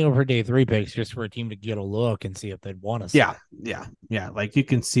could go anywhere for day 3 picks just for a team to get a look and see if they'd want to. Yeah. Like you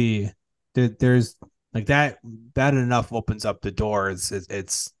can see there's like that enough opens up the doors.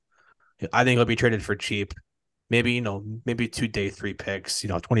 It's I think he'll be traded for cheap. Maybe 2 day 3 picks,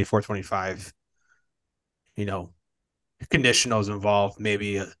 24, 25. Conditionals involved.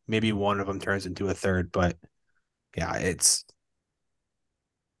 Maybe one of them turns into a third, but yeah,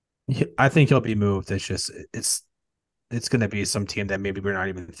 I think he'll be moved. It's just it's going to be some team that maybe we're not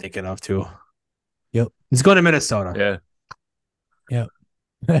even thinking of too. Yep. He's going to Minnesota. Yeah. Yep.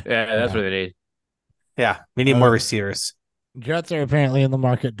 Yeah, that's what they need. Yeah. We need more receivers. Jets are apparently in the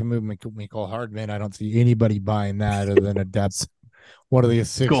market to move Mecole Hardman. I don't see anybody buying that other than a depth. One of these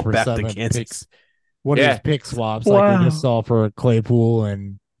 6 Go for back to 7 Kansas. picks. One of these pick swaps like we just saw for Claypool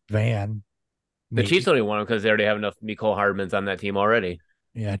and Van. The Chiefs only want him because they already have enough Mecole Hardmans on that team already.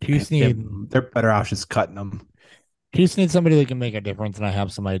 Yeah, Chiefs need. They're better off just cutting them. Chiefs need somebody that can make a difference, and I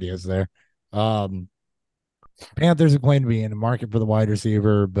have some ideas there. Panthers are going to be in the market for the wide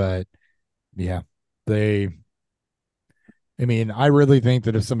receiver, but yeah, I really think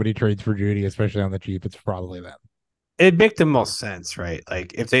that if somebody trades for Judy, especially on the cheap, it's probably them. It'd make the most sense, right?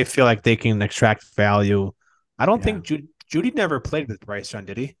 Like if they feel like they can extract value. I don't think Judy never played with Bryce Young,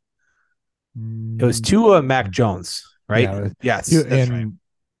 did he? It was Tua, Mac Jones, right? Yeah, yes, that's right.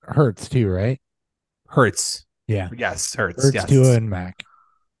 Hurts too, right? Hurts. Yeah. Yes, Hurts. Hurts, yes. Tua, and Mac.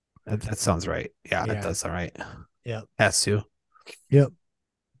 That sounds right. Yeah, that does sound right. Yep. Has to. Yep.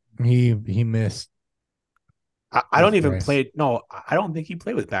 He missed. I don't even play. No, I don't think he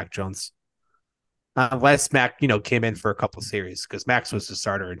played with Mac Jones. Unless Mac, came in for a couple series because Max was the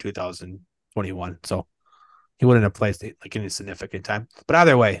starter in 2021, so he wouldn't have played like any significant time. But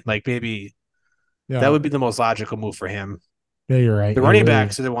either way, like maybe that would be the most logical move for him. Yeah, you're right. The running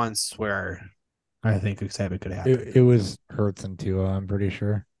backs are the ones where I think excitement could happen. It was Hurts and Tua, I'm pretty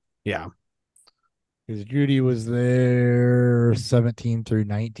sure. Yeah, because Judy was there 17 through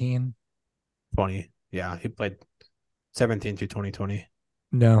 19. 20. Yeah, he played 17 through 2020.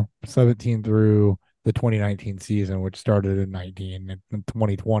 No, 17 through the 2019 season, which started in 19, and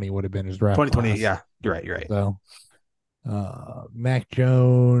 2020 would have been his draft. 2020, class. yeah, you're right. So, Mac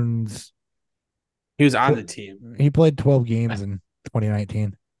Jones, he was on the team. He played 12 games in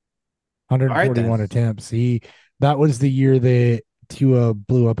 2019, 141 attempts. That was the year that Tua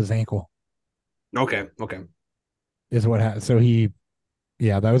blew up his ankle. Okay, is what happened. So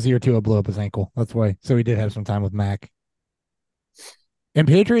that was the year Tua blew up his ankle. That's why. So he did have some time with Mac. And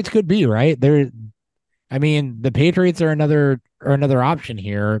Patriots could be right there. The Patriots are another option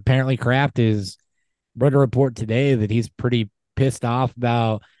here. Apparently, Kraft is read a report today that he's pretty pissed off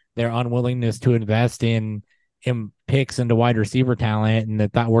about their unwillingness to invest in picks into wide receiver talent, and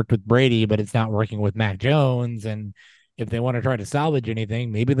that worked with Brady, but it's not working with Mac Jones. And if they want to try to salvage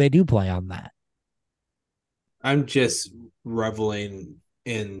anything, maybe they do play on that. I'm just reveling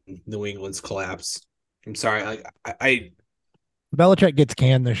in New England's collapse. I'm sorry. Belichick gets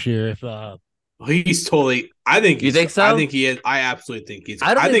canned this year if He's totally. I think You think so? I think he is. I absolutely think he's.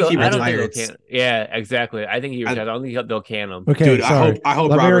 I don't think he they'll- I don't think retires. they'll can. Yeah, exactly. I think he retires. I don't think they'll can him. okay, Dude, sorry. I hope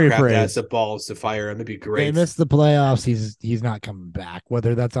Let me Robert Kraft rephrase. has the balls to fire him. It'd be They great. missed the playoffs. He's not coming back,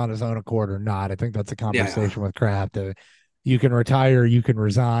 whether that's on his own accord or not. I think that's a conversation with Kraft. You can retire, you can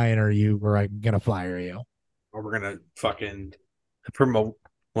resign, or I'm gonna fire you. Or we're gonna fucking promote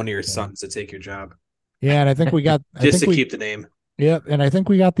one of your sons to take your job Yeah, and I think we got keep the name. Yep, and I think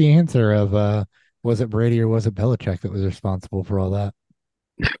we got the answer of was it Brady or was it Belichick that was responsible for all that?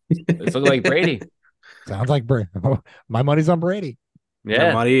 It's looking like Brady. Sounds like Brady. My money's on Brady.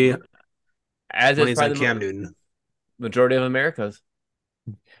 Yeah, Money, as is money's on probably Cam the Newton. majority of America's.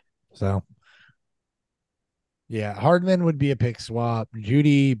 So, yeah, Hardman would be a pick swap.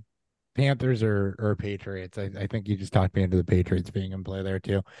 Judy, Panthers or Patriots. I think you just talked me into the Patriots being in play there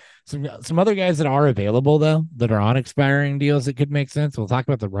too. Some other guys that are available though that are on expiring deals that could make sense. We'll talk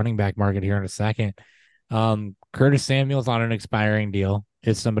about the running back market here in a second. Curtis Samuel's on an expiring deal.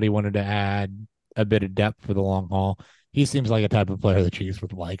 If somebody wanted to add a bit of depth for the long haul, he seems like a type of player the Chiefs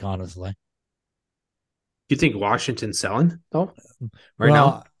would like, honestly. You think Washington's selling though? Right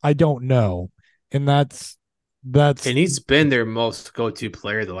now? I don't know. And that's And he's been their most go-to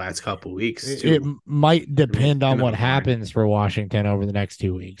player the last couple of weeks too. it might depend on him what and Lamar. happens for Washington over the next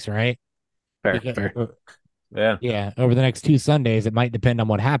 2 weeks, right? Fair, Because- fair. Yeah, Yeah, over the next 2 Sundays, it might depend on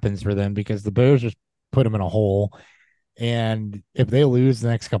what happens for them because the Bears just put them in a hole. And if they lose the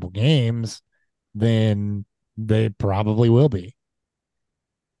next couple games, then they probably will be.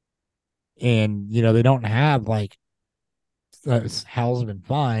 And, they don't have Hal's been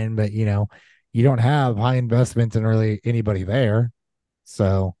fine, but, you don't have high investments in really anybody there.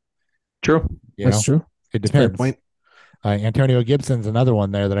 So, True. That's true. It That's a fair depends. point. Antonio Gibson's another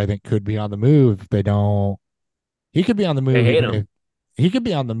one there that I think could be on the move. He could be on the move. They hate even him. he could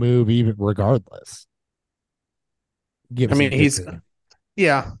be on the move even regardless. Gibson he's could be.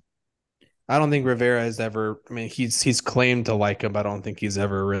 Yeah. I don't think Rivera has ever. I mean, he's claimed to like him, but I don't think he's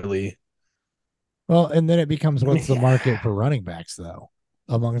ever really. Well, and then it becomes what's the Yeah. market for running backs though,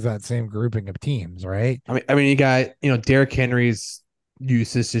 amongst that same grouping of teams, right? I mean, you got Derrick Henry's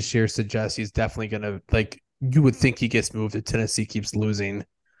usage this year suggests he's definitely gonna You would think he gets moved if Tennessee keeps losing.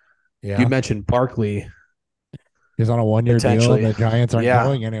 Yeah, You mentioned Barkley. he's on a 1-year deal. Potentially. The Giants aren't Yeah.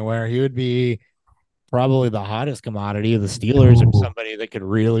 going anywhere. He would be probably the hottest commodity. The Steelers are somebody that could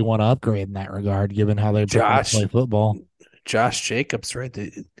really want to upgrade in that regard, given how they play football. Josh Jacobs, right?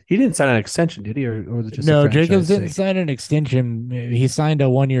 He didn't sign an extension, did he? Or was it just No, a franchise Jacobs didn't tag? sign an extension. He signed a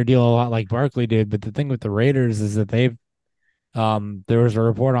 1-year deal a lot like Barkley did. But the thing with the Raiders is that there was a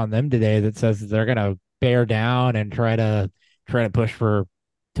report on them today that says that they're going to bear down and try to push to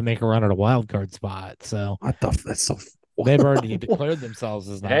make a run at a wild card spot. So What the? That's so. they've already declared themselves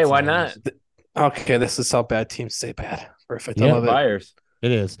as not Hey, why sellers. not? Okay, this is how bad teams say bad. Perfect. I Yeah. love it. Buyers.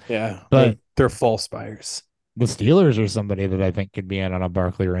 It is. Yeah, But- they're false buyers. The Steelers are somebody that I think could be in on a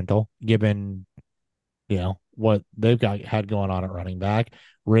Barkley rental, given what they've had going on at running back.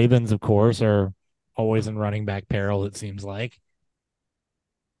 Ravens, of course, are always in running back peril. It seems like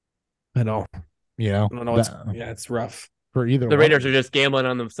I know. I don't know. It's rough. for either The one. Raiders are just gambling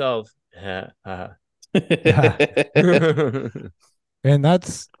on themselves. They're and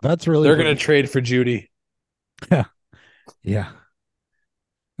that's really gonna trade for Judy. yeah,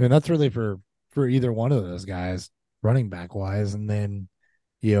 and that's really for either one of those guys, running back wise, and then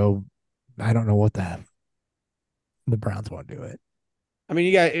I don't know what the Browns won't do it. I mean,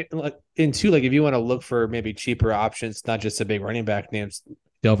 you got if you want to look for maybe cheaper options, not just a big running back names,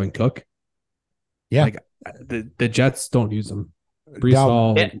 Delvin Cook. Yeah. Like the Jets don't use him. Brees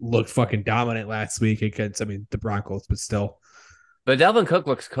Hall looked fucking dominant last week against the Broncos, but still. But Dalvin Cook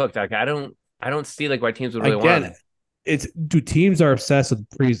looks cooked. Like I don't see why teams would really want him. Teams are obsessed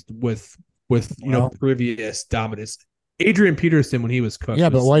with previous dominance. Adrian Peterson when he was cooked. Yeah,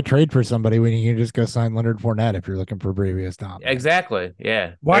 but why trade for somebody when you can just go sign Leonard Fournette if you're looking for previous dominance? Exactly. Yeah.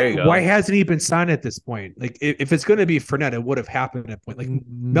 There Why you go. why hasn't he been signed at this point? Like if it's going to be Fournette, it would have happened at that point. Like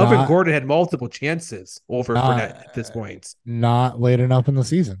Melvin Gordon had multiple chances over Fournette at this point. Not late enough in the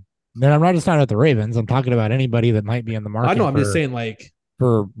season. Then I'm not just talking about the Ravens. I'm talking about anybody that might be in the market. I know. I'm just saying,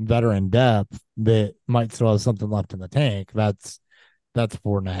 for veteran depth that might still have something left in the tank. That's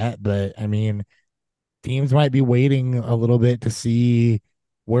Fournette. But I mean, teams might be waiting a little bit to see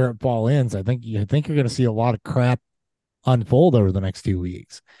where it fall ends. I think you're going to see a lot of crap unfold over the next 2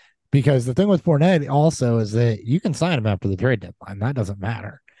 weeks. Because the thing with Fournette also is that you can sign him after the trade deadline. That doesn't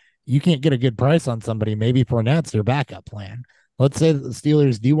matter. You can't get a good price on somebody. Maybe Fournette's your backup plan. Let's say that the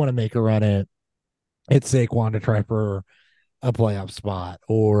Steelers do want to make a run at Saquon to try for a playoff spot,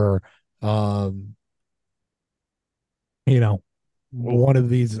 or you know, one of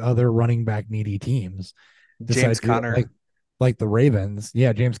these other running back needy teams. James Conner. Like the Ravens.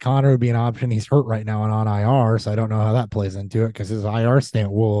 Yeah, James Conner would be an option. He's hurt right now and on IR, so I don't know how that plays into it because his IR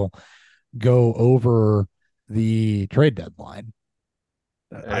stint will go over the trade deadline.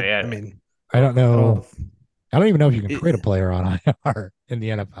 I mean, I don't know. I don't even know if you can trade a player on IR in the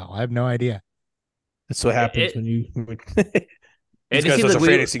NFL. I have no idea. That's what happens when you. These guys are so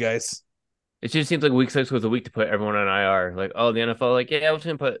fantasy guys. It just seems like week 6 was a week to put everyone on IR. Like, oh, the NFL, like, yeah, we're just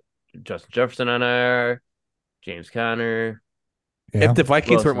gonna put Justin Jefferson on IR, James Conner. Yeah. If the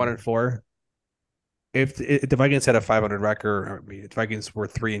Vikings were 1-4, if the Vikings had a 500 record, I mean, if the Vikings were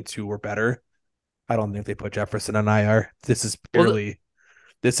 3-2 or better, I don't think they put Jefferson on IR. This is purely,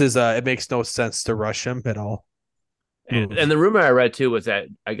 it makes no sense to rush him at all. And the rumor I read too was that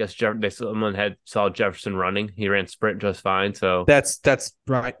I guess someone saw Jefferson running. He ran sprint just fine. So that's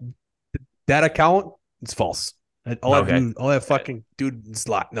right. That account is false. All that fucking dude is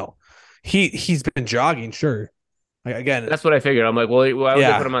lot. No, he's been jogging. Sure. Again, that's what I figured. I'm like, well, why would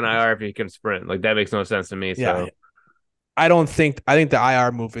they put him on IR if he can sprint? Like that makes no sense to me. So I think the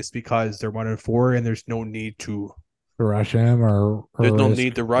IR move is because they're 1-4 and there's no need to rush him or there's no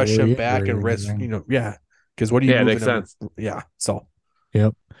need to rush him back and risk. Because what do you? Yeah, makes sense. Yeah. So.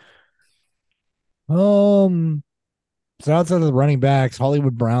 Yep. So outside of the running backs,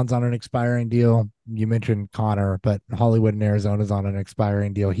 Hollywood Brown's on an expiring deal. You mentioned Connor, but Hollywood in Arizona's on an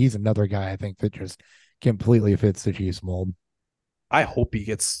expiring deal. He's another guy I think that just completely fits the Chiefs mold. I hope he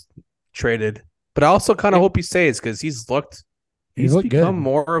gets traded, but I also kind of hope he stays because he's looked become good.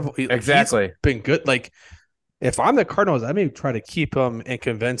 More of exactly he's been good. Like if I'm the Cardinals, I may try to keep him and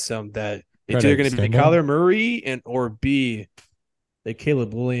convince him that it's either going to be Kyler Murray or B, like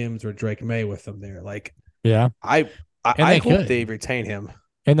Caleb Williams or Drake May with them there. Like I hope they retain him.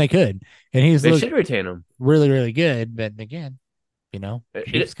 And they could. And they should retain him. Really, really good. But again, you know a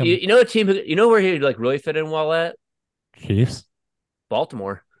team. You know where he like really fit in well at? Chiefs,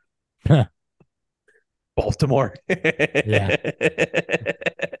 Baltimore. Baltimore. Yeah.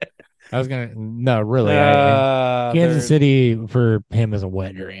 I was no, really. Kansas City for him is a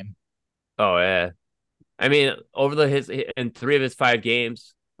wet dream. Oh yeah. I mean, in 3 of his 5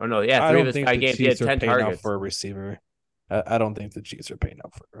 games. Or no, yeah, 3 of his 5 games, he had 10 targets for a receiver. I don't think the Chiefs are paying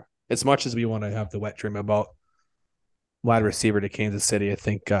up for as much as we want to have the wet dream about wide receiver to Kansas City. I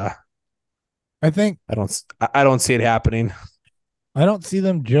don't see it happening. I don't see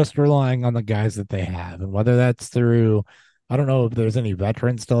them just relying on the guys that they have, and whether that's through, I don't know if there's any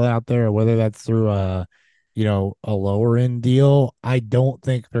veterans still out there, or whether that's through a lower end deal. I don't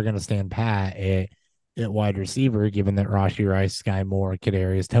think they're going to stand pat at wide receiver, given that Rashee Rice, Sky Moore,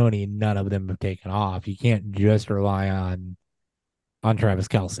 Kadarius Toney, none of them have taken off. You can't just rely on Travis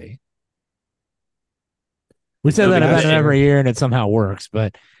Kelce. We say that about him every year, and it somehow works.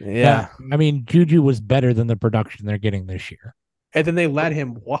 But yeah, I mean, Juju was better than the production they're getting this year. And then they let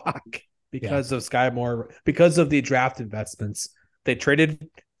him walk because of Sky Moore, because of the draft investments. They traded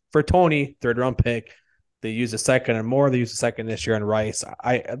for Toney, 3rd-round pick. They used a second and more. They used a second this year on Rice.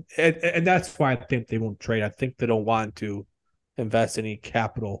 And that's why I think they won't trade. I think they don't want to invest any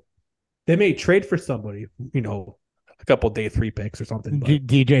capital. They may trade for somebody, a couple day 3 picks or something.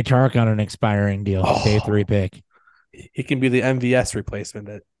 DJ Chark on an expiring deal, day 3 pick. He can be the MVS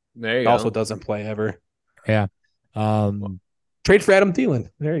replacement that also doesn't play ever. Yeah. Trade for Adam Thielen.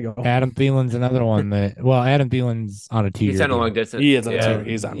 There you go. Adam Thielen's another one Adam Thielen's on a 2-year. He's on a long distance. He is on a 2-year.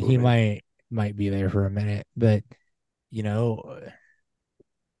 He's on. He might be there for a minute, but I'm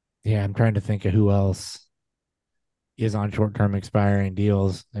trying to think of who else is on short-term expiring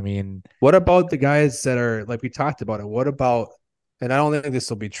deals. I mean, what about the guys that are like we talked about it? What about, and I don't think this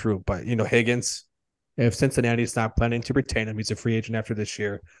will be true, but Higgins, if Cincinnati's not planning to retain him, he's a free agent after this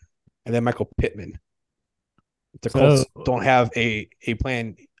year, and then Michael Pittman. The Colts don't have a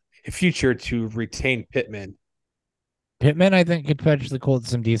plan, a future to retain Pittman. Pittman, I think, could fetch the Colts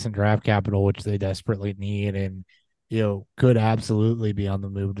some decent draft capital, which they desperately need, and could absolutely be on the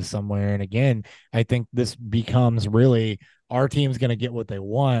move to somewhere. And again, I think this becomes really our team's going to get what they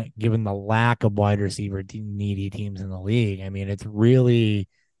want, given the lack of wide receiver needy teams in the league. I mean, it's really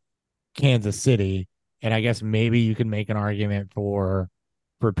Kansas City, and I guess maybe you can make an argument for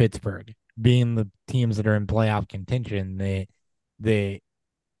Pittsburgh being the teams that are in playoff contention, they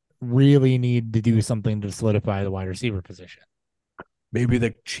really need to do something to solidify the wide receiver position. Maybe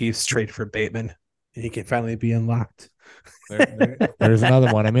the Chiefs trade for Bateman and he can finally be unlocked. There's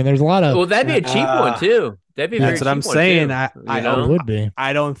another one. I mean, there's a lot of. Well, that'd be a cheap one too. That'd be a very That's what cheap I'm one, saying. too, It would be.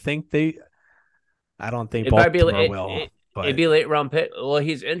 I don't think It might be Baltimore will. But it'd be a late round pick. Well,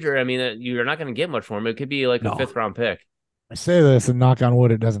 he's injured. I mean, you're not going to get much for him. It could be like a 5th round pick. I say this and knock on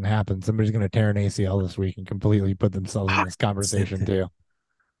wood, it doesn't happen. Somebody's going to tear an ACL this week and completely put themselves in this conversation too.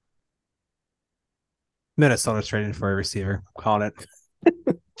 Minnesota's trading for a receiver. I'm calling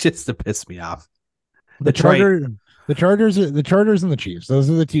it just to piss me off. The Chargers and the Chiefs. Those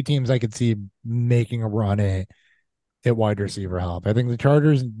are the two teams I could see making a run at wide receiver help. I think the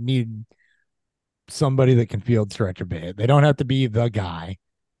Chargers need somebody that can field stretch a bit. They don't have to be the guy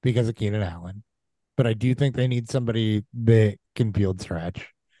because of Keenan Allen, but I do think they need somebody that can field stretch.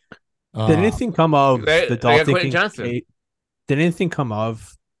 Did anything come of the Dalton Kincaid? Did anything come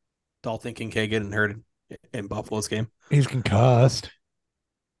of Dalton Kincaid getting hurt in Buffalo's game? He's concussed.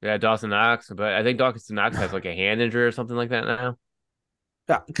 Yeah, Dawson Knox, but I think Dawson Knox has like a hand injury or something like that now.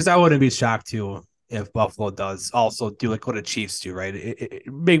 Yeah, because I wouldn't be shocked too if Buffalo does also do like what the Chiefs do, right?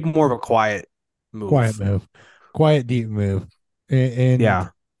 It make more of a quiet move, quiet deep move, and yeah,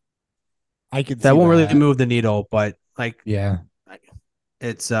 I could. That won't really move the needle, but like, yeah,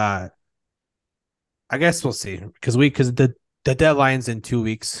 it's I guess we'll see because the deadline's in 2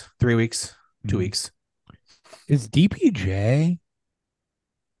 weeks, 3 weeks, 2 weeks. Is DPJ?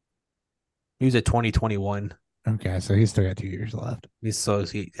 He was at 2021. Okay, so he's still got 2 years left. This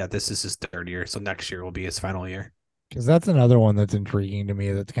is his 3rd year. So next year will be his final year. Because that's another one that's intriguing to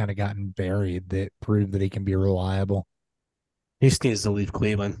me that's kind of gotten buried that proved that he can be reliable. He just needs to leave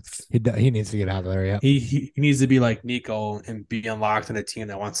Cleveland. He needs to get out of there, yeah. He needs to be like Nico and be unlocked in a team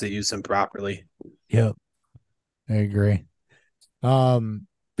that wants to use him properly. Yep. I agree. The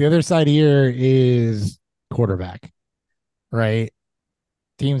other side here is quarterback, right?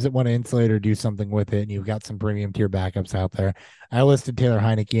 Teams that want to insulate or do something with it, and you've got some premium tier backups out there. I listed Taylor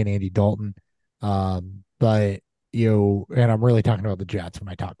Heineke and Andy Dalton, but and I'm really talking about the Jets when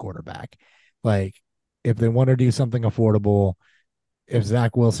I talk quarterback. Like, if they want to do something affordable, if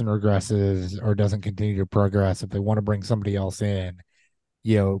Zach Wilson regresses or doesn't continue to progress, if they want to bring somebody else in,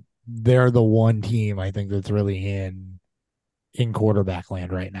 they're the one team I think that's really in quarterback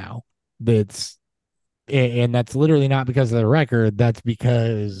land right now. And that's literally not because of their record. That's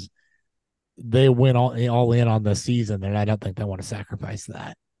because they went all in on the season, and I don't think they want to sacrifice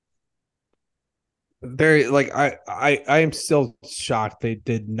that. They're like, I am still shocked they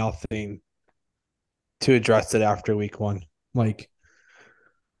did nothing to address it after week 1. Like,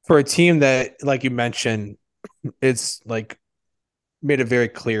 for a team that, like you mentioned, it's like made it very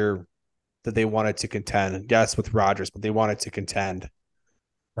clear that they wanted to contend. Yes, with Rodgers, but they wanted to contend.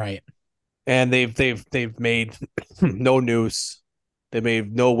 Right. And they've made no news. They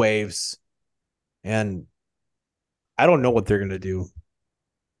made no waves. And I don't know what they're gonna do.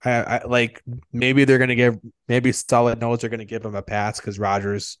 I like maybe they're gonna maybe solid knows they're gonna give him a pass because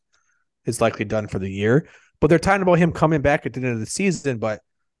Rodgers is likely done for the year. But they're talking about him coming back at the end of the season. But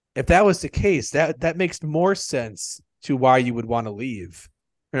if that was the case, that makes more sense to why you would want to leave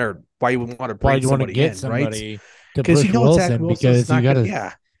or why you would want to bring somebody in, right? Because Wilson, because you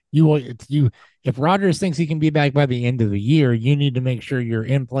gotta if Rodgers thinks he can be back by the end of the year, you need to make sure you're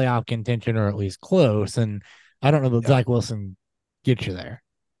in playoff contention or at least close. And I don't know that Zach Wilson gets you there.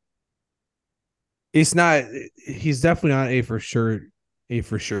 He's definitely not a for sure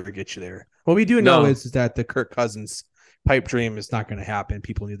get you there. What we do know is that the Kirk Cousins pipe dream is not going to happen.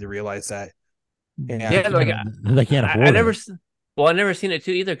 People need to realize that. And they can't afford it. I never seen it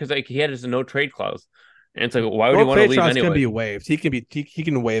too either because he had his no trade clause. And it's like, why would he want to leave anyway? Can be waived. He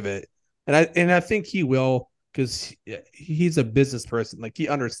can waive it, and I think he will because he's a business person. Like, he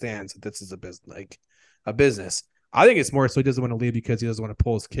understands that this is a business. I think it's more so he doesn't want to leave because he doesn't want to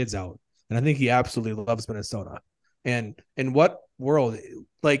pull his kids out, and I think he absolutely loves Minnesota. And in what world?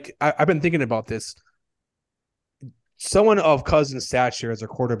 Like, I've been thinking about this. Someone of Cousins' stature as a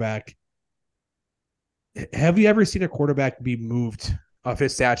quarterback. Have you ever seen a quarterback be moved of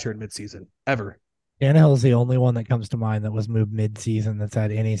his stature in midseason ever? Tannehill is the only one that comes to mind that was moved mid-season that's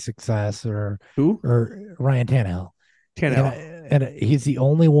had any success. Or Ryan Tannehill. And he's the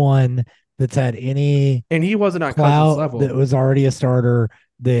only one that's had any. And he wasn't on Cousins' level. That was already a starter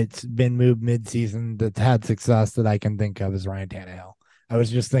that's been moved mid-season that's had success that I can think of is Ryan Tannehill. I was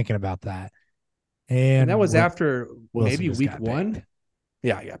just thinking about that. And that was after Wilson maybe week 1. Picked.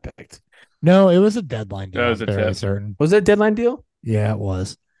 Yeah, I got picked. No, it was a deadline deal. That was certain. Was it a deadline deal? Yeah, it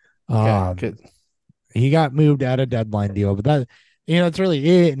was. Good. He got moved at a deadline deal, but that's really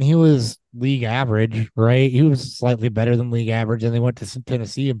it. And he was league average, right? He was slightly better than league average, and they went to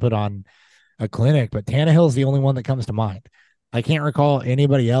Tennessee and put on a clinic. But Tannehill's the only one that comes to mind. I can't recall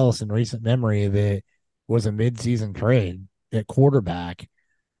anybody else in recent memory that was a midseason trade at quarterback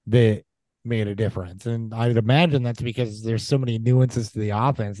that made a difference. And I would imagine that's because there's so many nuances to the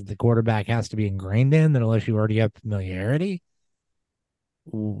offense that the quarterback has to be ingrained in that unless you already have familiarity.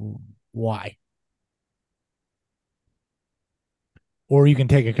 Why? Or you can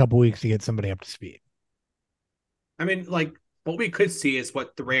take a couple weeks to get somebody up to speed. I mean, like what we could see is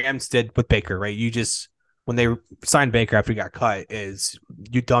what the Rams did with Baker, right? You just when they signed Baker after he got cut, is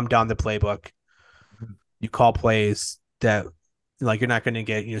you dumb down the playbook, you call plays that like you're not going to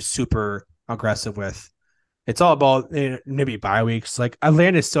get super aggressive with. It's all about maybe bye weeks. Like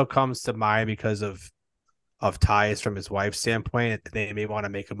Atlanta still comes to mind because of ties from his wife's standpoint. They may want to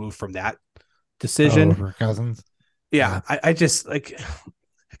make a move from that decision for Cousins. Yeah, I just like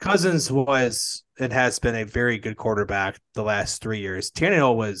Cousins was and has been a very good quarterback the last 3 years.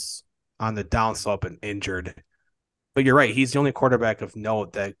 Tannehill was on the downslope and injured, but you're right. He's the only quarterback of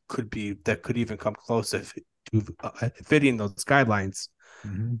note that could even come close to fitting those guidelines.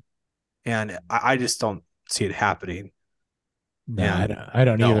 Mm-hmm. And I just don't see it happening. No, I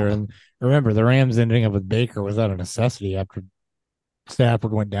don't either. And remember, the Rams ending up with Baker was out of necessity after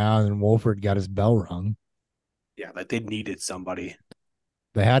Stafford went down and Wolford got his bell rung. Yeah, like they needed somebody.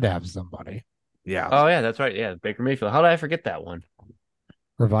 They had to have somebody. Yeah. Oh yeah, that's right. Yeah, Baker Mayfield. How did I forget that one?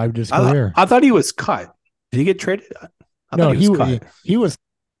 Revived his career. I thought he was cut. Did he get traded? No, he was cut. He was.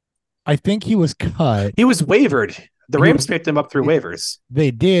 I think he was cut. He was wavered. The Rams picked him up through waivers.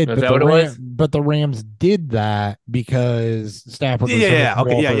 They did, but the Rams did that because Stafford was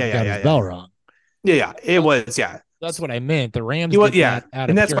got his bell rung. Yeah, it was. Yeah, that's what I meant. The Rams,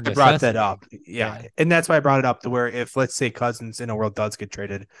 and that's why I brought that up. Yeah, and that's why I brought it up to where if let's say Cousins in a world does get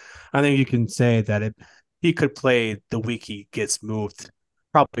traded, I think you can say that he could play the week he gets moved.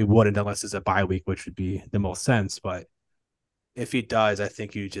 Probably wouldn't unless it's a bye week, which would be the most sense. But if he does, I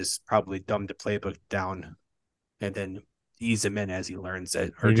think you just probably dumb the playbook down and then ease him in as he learns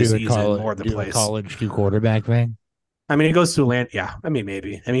it, or just ease in more of the plays. College to quarterback thing. I mean, he goes to Atlanta. Yeah, I mean,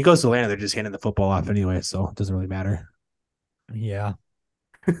 maybe. I mean, he goes to Atlanta. They're just handing the football off anyway, so it doesn't really matter. Yeah.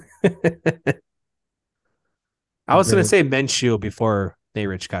 I was going to say Minshew before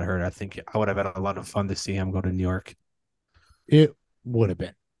Nayrich got hurt. I think I would have had a lot of fun to see him go to New York. It would have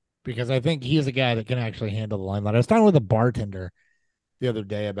been because I think he's a guy that can actually handle the limelight. I was talking with a bartender the other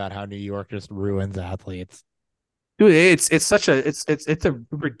day about how New York just ruins athletes. Dude, it's a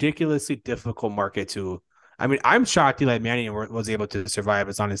ridiculously difficult market to. I mean, I'm shocked Eli Manning was able to survive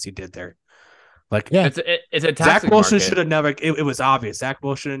as long as he did there. Like, yeah, it's a Zach Wilson should have never. It was obvious. Zach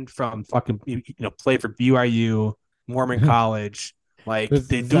Wilson from fucking play for BYU, Mormon College. Like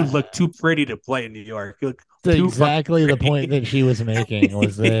they do look too pretty to play in New York. Exactly the point that she was making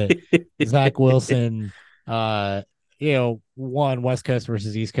was that Zach Wilson, won West Coast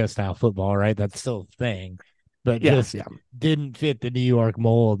versus East Coast style football, right? That's still a thing. But didn't fit the New York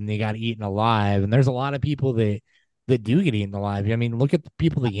mold, and he got eaten alive. And there's a lot of people that do get eaten alive. I mean, look at the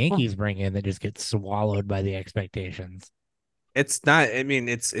people the Yankees bring in that just get swallowed by the expectations. It's not. I mean,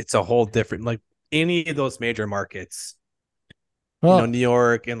 it's a whole different like any of those major markets. Well, New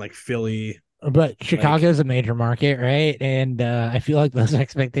York and like Philly. But Chicago's a major market, right? And I feel like those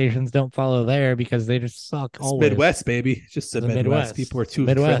expectations don't follow there because they just suck. It's Midwest, baby. It's just the Midwest. People are too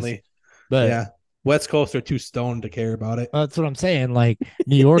friendly. But yeah. West Coast are too stoned to care about it. That's what I'm saying. Like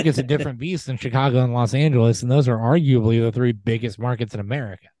New York is a different beast than Chicago and Los Angeles, and those are arguably the three biggest markets in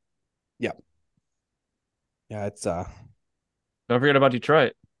America. Yeah. Yeah, it's Don't forget about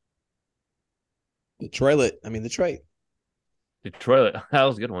Detroit. Detroit. Detroit. That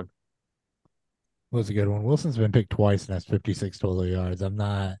was a good one. Was a good one. Wilson's been picked twice and has 56 total yards. I'm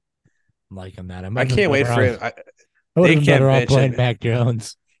not liking that. I can't wait for it. I would have been better off playing Mac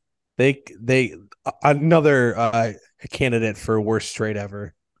Jones. They another candidate for worst trade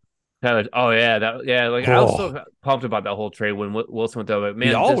ever. Oh yeah, I was so pumped about that whole trade when Wilson went there. But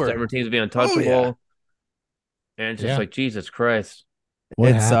man, Denver teams being untouchable, and just like Jesus Christ,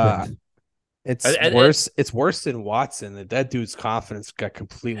 what happened? It's worse. It's worse than Watson. That dude's confidence got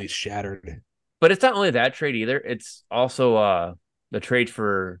completely shattered. But it's not only that trade either. It's also the trade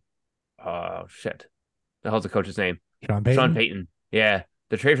for shit. The hell's the coach's name? Sean Payton. Yeah.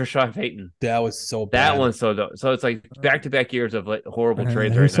 The trade for Sean Payton. That was so bad. That one's so it's like back-to-back years of like horrible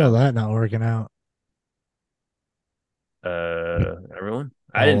trades right now. Saw that not working out. Everyone?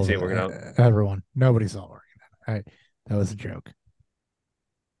 I didn't see it working out. Everyone. Nobody saw it working out. All right. That was a joke.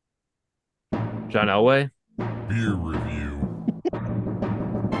 John Elway. Beer review.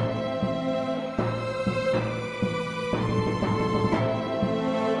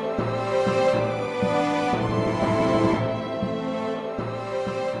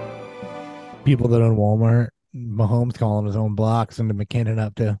 People that own Walmart, Mahomes calling his own blocks into McKinnon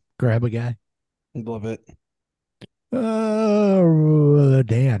up to grab a guy. Love it.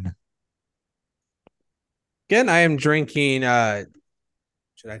 Dan. Again, I am drinking.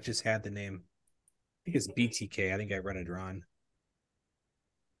 Should I just had the name? I think it's BTK. I think I read it wrong.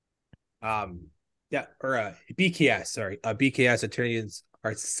 Yeah, or BKS. Sorry, BKS Attorneys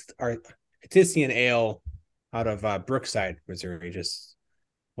Artisan Ale out of Brookside, Missouri. Just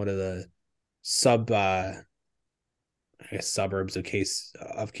one of the suburbs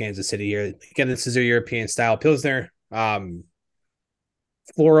of Kansas City here. Again, this is a European style Pilsner.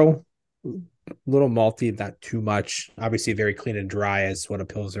 Floral, little malty, not too much. Obviously, very clean and dry as what a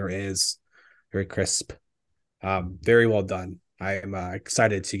Pilsner is. Very crisp. Very well done. I am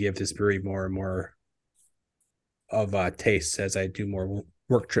excited to give this brewery more and more of taste as I do more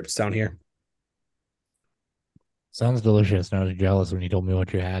work trips down here. Sounds delicious. And I was jealous when you told me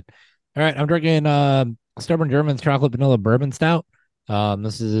what you had. All right, I'm drinking Stubborn German's Chocolate Vanilla Bourbon Stout.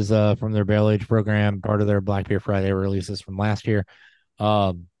 This is from their barrel age program, part of their Black Beer Friday releases from last year.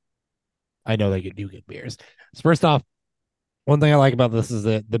 I know they do good beers. So first off, one thing I like about this is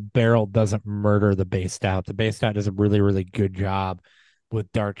that the barrel doesn't murder the base stout. The base stout does a really, really good job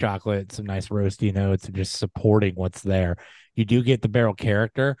with dark chocolate, some nice roasty notes, and just supporting what's there. You do get the barrel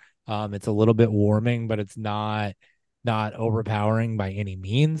character. It's a little bit warming, but it's not overpowering by any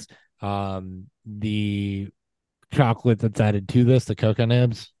means. The chocolate that's added to this, the cocoa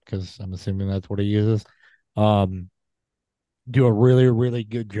nibs, because I'm assuming that's what it uses, do a really, really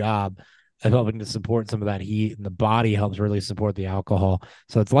good job of helping to support some of that heat, and the body helps really support the alcohol.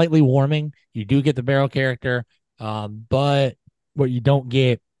 So it's lightly warming. You do get the barrel character, but what you don't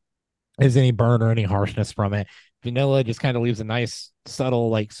get is any burn or any harshness from it. Vanilla just kind of leaves a nice,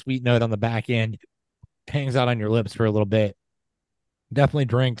 subtle, like sweet note on the back end, hangs out on your lips for a little bit. Definitely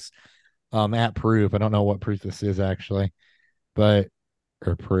drinks at proof. I don't know what proof this is actually, but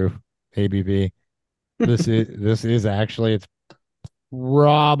or proof ABV. This is actually, it's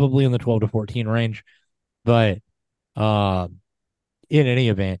probably in the 12 to 14 range, but in any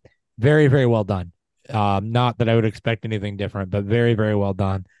event, very, very well done. Not that I would expect anything different, but very, very well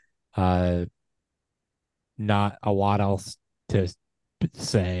done. Not a lot else to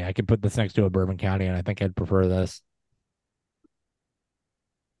say. I could put this next to a Bourbon County, and I think I'd prefer this.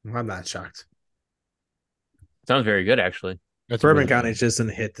 I'm not shocked. Sounds very good, actually. That's Bourbon really County good. just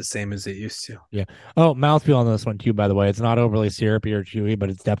doesn't hit the same as it used to. Oh, mouthfeel on this one too, by the way. It's not overly syrupy or chewy, but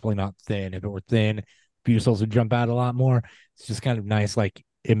it's definitely not thin. If it were thin, Fusels would jump out a lot more. It's just kind of nice, like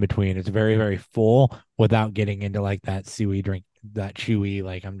in between. It's very, very full without getting into like that chewy,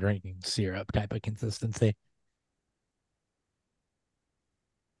 like I'm drinking syrup type of consistency.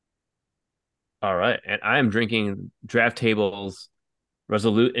 All right, and I am drinking Draft Table's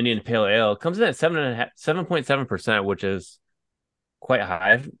Resolute Indian Pale Ale. It comes in at 7.7%, which is quite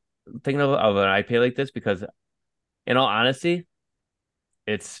high. Thinking of an IPA like this because, in all honesty,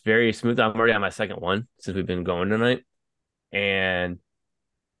 it's very smooth. I'm already on my second one since we've been going tonight, and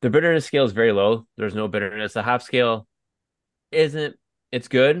the bitterness scale is very low. There's no bitterness. The hop scale isn't. It's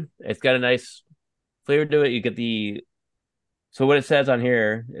good. It's got a nice flavor to it. You get the. So what it says on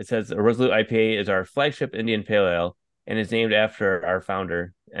here, it says a Resolute IPA is our flagship Indian Pale Ale and is named after our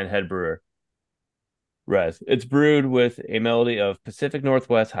founder and head brewer, Rez. It's brewed with a melody of Pacific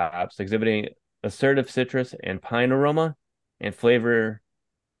Northwest hops, exhibiting assertive citrus and pine aroma and flavor,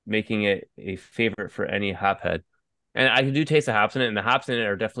 making it a favorite for any hophead. And I do taste the hops in it, and the hops in it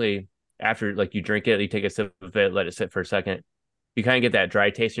are definitely, after like you drink it, you take a sip of it, let it sit for a second. You kind of get that dry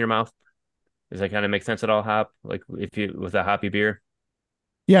taste in your mouth. Does that kind of make sense at all, hop? Like if you with a hoppy beer?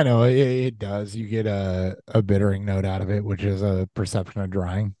 Yeah, no, it does. You get a bittering note out of it, which is a perception of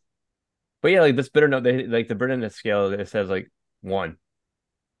drying. But yeah, like this bitter note, like the bitterness scale, it says like 1.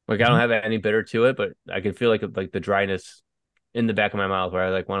 Like I don't have any bitter to it, but I can feel like the dryness in the back of my mouth where I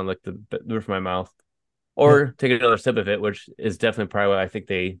like want to lick the roof of my mouth or take another sip of it, which is definitely probably what I think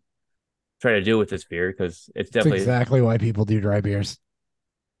they try to do with this beer because it's That's exactly why people do dry beers.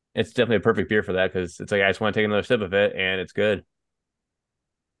 It's definitely a perfect beer for that because it's like I just want to take another sip of it and it's good.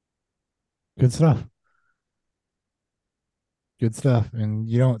 Good stuff. Good stuff. And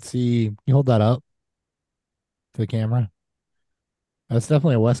you hold that up to the camera. That's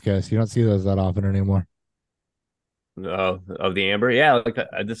definitely a West Coast. You don't see those that often anymore. Of the amber, yeah, like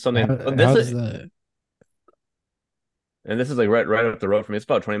this is something. How's that? And this is like right up the road from me. It's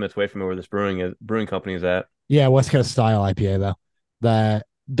about 20 minutes away from me where this brewing company is at. Yeah, West Coast style IPA though. That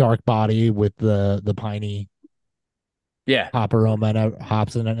dark body with the piney Yeah, hop aroma and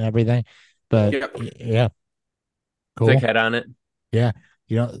hops in it and everything. But Yep. yeah, cool. thick head on it. Yeah,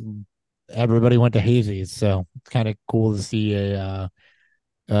 you know, everybody went to Hazy's, so it's kind of cool to see a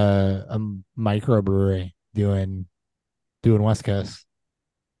microbrewery doing West Coast.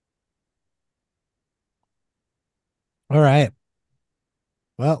 All right.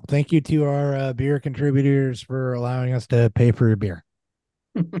 Well, thank you to our beer contributors for allowing us to pay for your beer.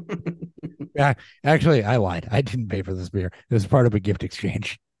 Yeah, actually, I lied. I didn't pay for this beer. It was part of a gift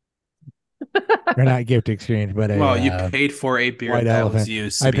exchange. Or not gift exchange, but Well, you paid for a beer White that Elephant. was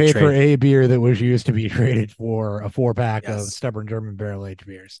used to I be paid for traded. a beer that was used to be traded for a 4-pack of Yes. Stubborn German barrel aged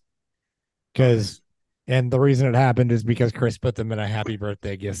beers. And the reason it happened is because Chris put them in a happy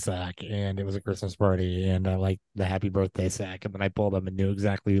birthday gift sack, and it was a Christmas party, and I liked the happy birthday sack, and then I pulled them and knew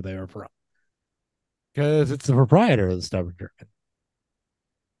exactly who they were from. Because it's the proprietor of the Stubborn German.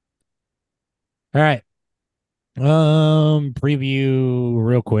 All right. Preview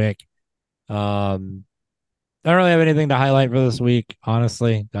real quick. I don't really have anything to highlight for this week,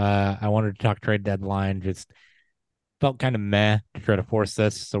 honestly. I wanted to talk trade deadline. Just felt kind of meh to try to force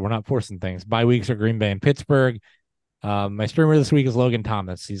this, so we're not forcing things. Bye weeks are Green Bay and Pittsburgh. My streamer this week is Logan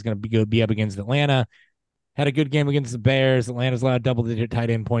Thomas. He's going to be up against Atlanta. Had a good game against the Bears. Atlanta's allowed double-digit tight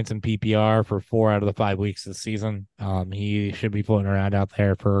end points in PPR for 4 out of the 5 weeks this season. He should be floating around out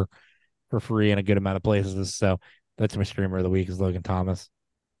there for free in a good amount of places. So that's my streamer of the week is Logan Thomas.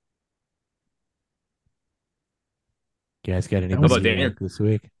 You guys got any How about busy Dan? work this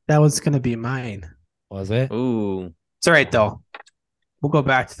week? That was going to be mine. Was it? Ooh. It's all right, though. We'll go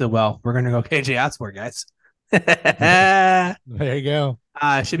back to we're going to go KJ Osborne, guys. There you go.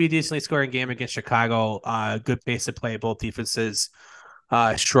 Should be a decently scoring game against Chicago. Good pace of play. Both defenses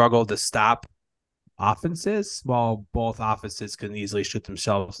struggle to stop offenses, while both offenses can easily shoot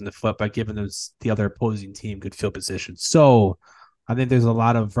themselves in the foot by giving the other opposing team good field position. So I think there's a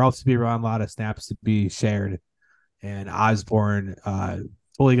lot of routes to be run, a lot of snaps to be shared. And Osborne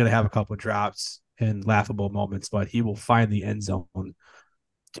fully going to have a couple of drops and laughable moments, but he will find the end zone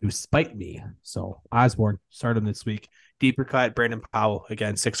to spite me. So Osborne, start him this week. Deeper cut, Brandon Powell,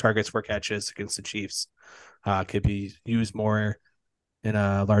 again, 6 targets, 4 catches against the Chiefs. Could be used more in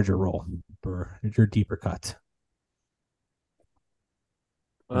a larger role for your deeper cut.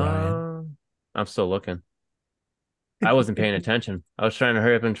 Ryan. I'm still looking. I wasn't paying attention. I was trying to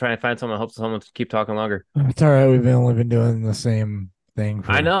hurry up and try and find someone, hope someone to keep talking longer. It's all right. We've only been doing the same thing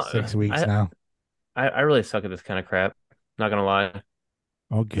for I know. 6 weeks now. I really suck at this kind of crap. Not gonna lie.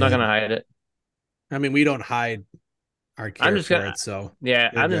 Okay. Not gonna hide it. I mean, we don't hide our care I'm just for gonna, it, so yeah,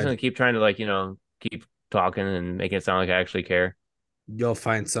 you're I'm just good. gonna keep trying to keep talking and make it sound like I actually care. You'll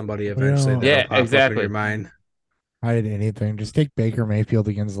find somebody Yeah. eventually that'll Yeah, pop up in exactly. your mind. Hide anything. Just take Baker Mayfield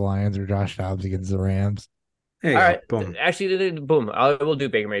against the Lions or Josh Dobbs against the Rams. There you All go. right. Boom. Actually, boom. I will do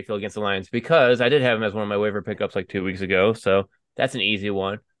Baker Mayfield against the Lions because I did have him as one of my waiver pickups like 2 weeks ago. So that's an easy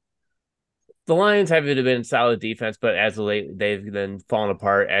one. The Lions have been solid defense, but as of late, they've been falling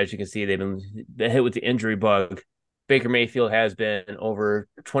apart. As you can see, they've been hit with the injury bug. Baker Mayfield has been over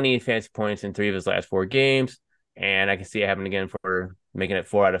 20 fantasy points in 3 of his last 4 games. And I can see it happening again for making it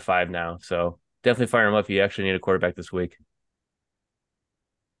 4 out of 5 now. So definitely fire him up if you actually need a quarterback this week.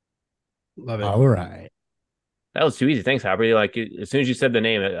 Love it. All right. That was too easy. Thanks, Hopper. Like, as soon as you said the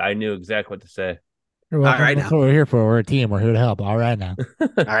name, I knew exactly what to say. You're welcome. All right That's now. what we're here for. We're a team. We're here to help. All right now.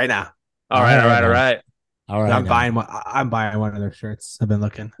 All right now. All right. All right. I'm now. buying one. I'm buying one of their shirts. I've been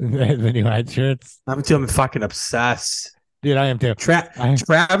looking. The new Hyde shirts. I'm fucking obsessed. Dude, I am too.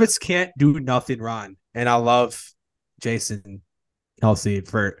 Travis can't do nothing wrong, and I love Jason Kelsey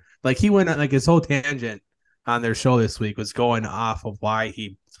for he went on his whole tangent on their show this week was going off of why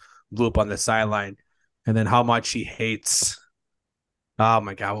he blew up on the sideline, and then how much he hates. Oh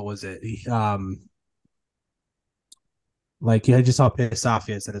my God, what was it? Just how pissed off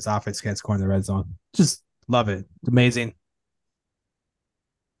he is that his offense can't score in the red zone. Just love it. It's amazing.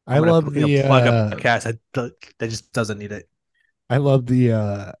 I love the plug up a cast that just doesn't need it. I love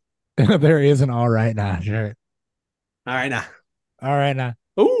the there is an all right now shirt. All right now. All right now.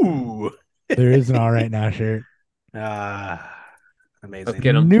 Ooh. There is an all right now shirt. Amazing. Let's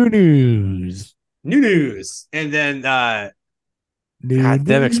get 'em. New news. New news. And then New God,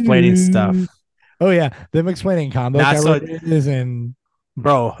 them explaining news. stuff. Oh yeah, them explaining combo Not so- coverages and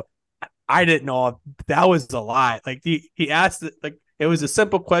Bro, I didn't know that was a lot. He asked it was a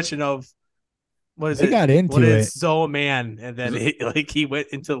simple question of what is they it? got into What it. is so man? And then he went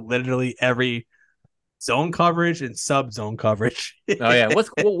into literally every zone coverage and sub zone coverage. Oh yeah,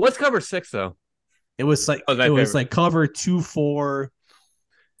 what's cover 6 though? It was like Oh, my it was favorite. like cover 2-4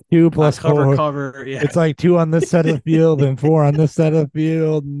 2 plus cover 4. cover. Yeah, It's like 2 on this side of the field and 4 on this side of the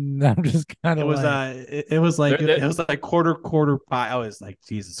field. And I'm just kind it of was like, it was like They're- it was like quarter pie. I was like,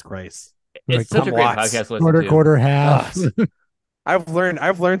 Jesus Christ. It's like, such a great lots. podcast to listen to. quarter, half. I've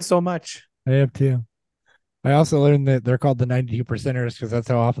learned so much. I have too. I also learned that they're called the 92 percenters because that's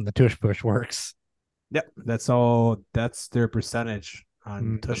how often the tush push works. Yep, that's their percentage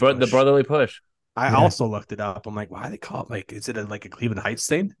on Mm. tush The push. brotherly push. I Yeah. also looked it up. I'm like, why they call it like is it like a Cleveland Heights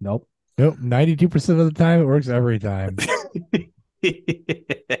thing? Nope. Nope, 92% of the time it works every time.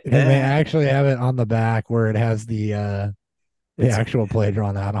 And they actually have it on the back where it has the It's- actual play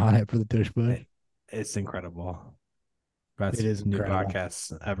drawn out on it for the tush push. It's incredible. Best It is new incredible.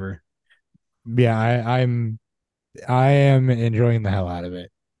 podcasts ever. Yeah, I am enjoying the hell out of it.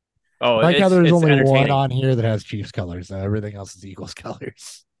 Oh, I like how there's it's only one entertaining. on here that has Chiefs colors. So everything else is Eagles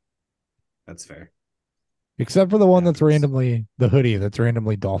colors. That's fair. Except for the one that's Happens. randomly the hoodie that's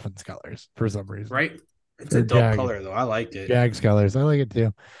randomly Dolphins colors for some reason. Right? It's Or a dope Jag. color though. I liked it. Jags colors. I like it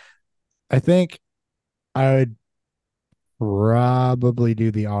too. I think I would probably do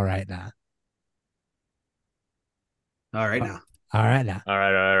the all right now. All right now. All right now. All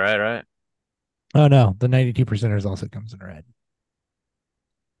right. Oh no, the 92 percenters also comes in red.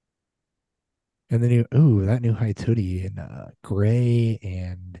 And the new that new Heights hoodie in gray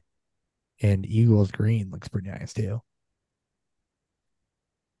and Eagles green looks pretty nice too.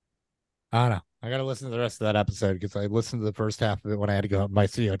 I don't know. I gotta listen to the rest of that episode because I listened to the first half of it when I had to go up my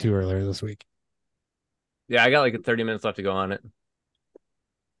CO2 earlier this week. Yeah, I got like 30 minutes left to go on it.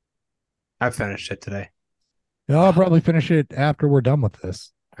 I finished it today. I'll probably finish it after we're done with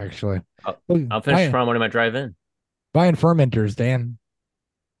this, actually. I'll finish tomorrow morning my drive in. Buying fermenters, Dan.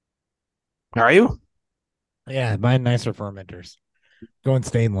 Are you? Yeah, buying nicer fermenters. Going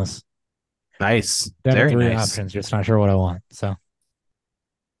stainless. Nice. Down to Very 3 nice. options, just not sure what I want. So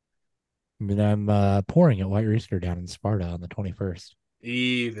I mean, I'm pouring at White Rooster down in Sparta on the 21st.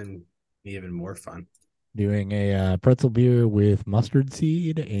 Even more fun. Doing a pretzel beer with mustard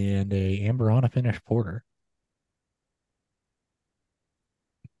seed and a Amberana finish porter.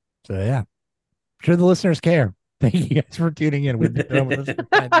 So yeah, sure the listeners care. Thank you guys for tuning in. We've been done with this for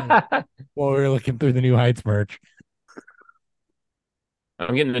 5 minutes while we were looking through the new Heights merch.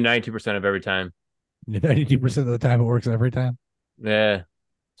 I'm getting the 92% of every time. 92% of the time it works every time. Yeah.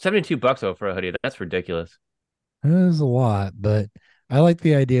 $72 though for a hoodie. That's ridiculous. That is a lot, but I like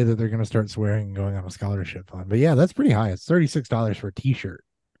the idea that they're going to start swearing and going on a scholarship fund. But yeah, that's pretty high. It's $36 for a t-shirt.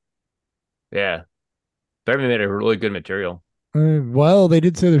 Yeah. Beverly made a really good material. Well, they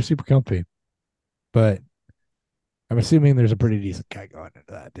did say they're super comfy, but I'm assuming there's a pretty decent cut going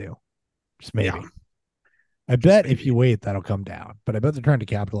into that too. Just maybe. Yeah. I bet if you wait, that'll come down. But I bet they're trying to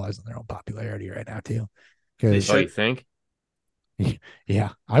capitalize on their own popularity right now too. Because Oh, you think? yeah,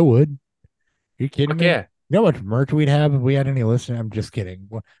 I would. Are you kidding Fuck me? yeah. You know how much merch we'd have if we had any listeners? I'm just kidding.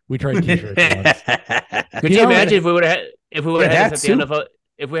 We tried t-shirts once. Could You you know, imagine if we would have had hats this at the too. NFL?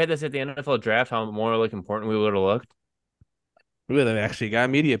 If we had this at the NFL draft, how more like important we would have looked. We would have actually got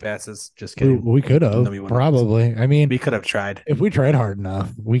media passes. Just We, kidding. we could No, have we wouldn't. probably. I mean, We could have tried. if we tried hard enough,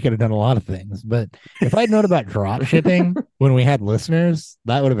 we could have done a lot of things. But if I'd known about drop shipping when we had listeners,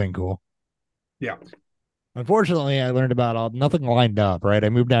 that would have been cool. Yeah. Unfortunately, I learned about nothing lined up, right? I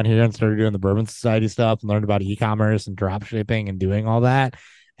moved down here and started doing the Bourbon Society stuff and learned about e-commerce and drop shipping and doing all that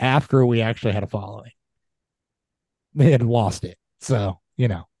after we actually had a following. They had lost it. So,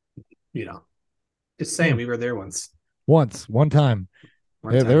 Just saying, we were there once. one time.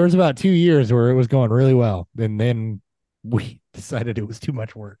 One There time. was about 2 years where it was going really well. And then we decided it was too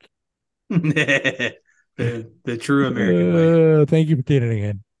much work. the true American way. Thank you for tuning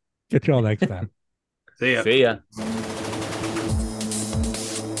in. Catch y'all next time. See ya. See ya.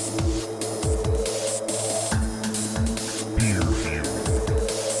 Beer review.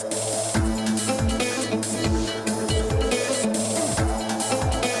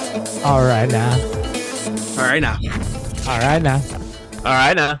 All right now. All right now. All right now. All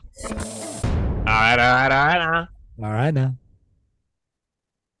right now. All right now. All right now.